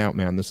 come on out,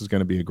 man. This is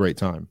going to be a great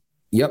time.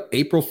 Yep.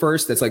 April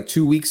 1st. That's like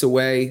 2 weeks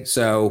away.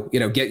 So,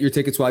 get your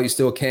tickets while you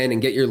still can,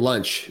 and get your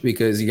lunch,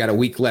 because you got a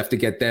week left to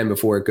get them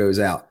before it goes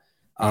out.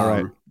 All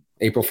right.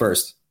 April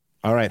 1st.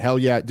 All right. Hell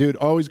yeah, dude.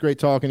 Always great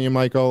talking to you,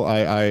 Michael.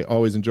 I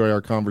always enjoy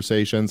our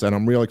conversations, and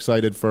I'm real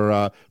excited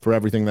for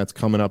everything that's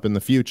coming up in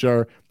the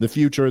future. The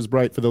future is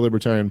bright for the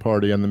Libertarian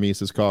Party and the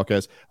Mises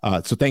Caucus.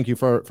 So thank you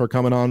for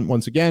coming on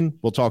once again.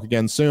 We'll talk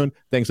again soon.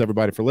 Thanks,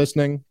 everybody, for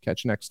listening.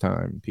 Catch you next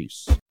time.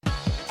 Peace.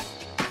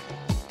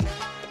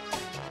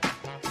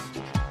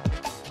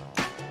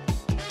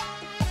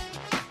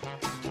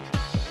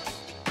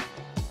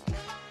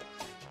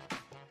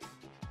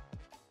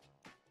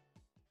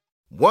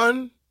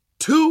 One,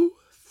 2,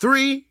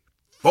 3,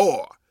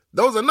 4.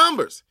 Those are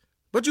numbers,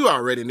 but you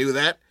already knew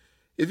that.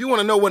 If you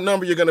want to know what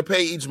number you're going to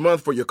pay each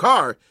month for your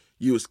car,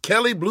 use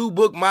Kelley Blue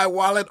Book My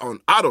Wallet on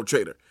Auto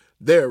Trader.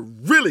 They're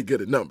really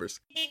good at numbers.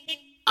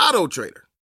 Auto Trader.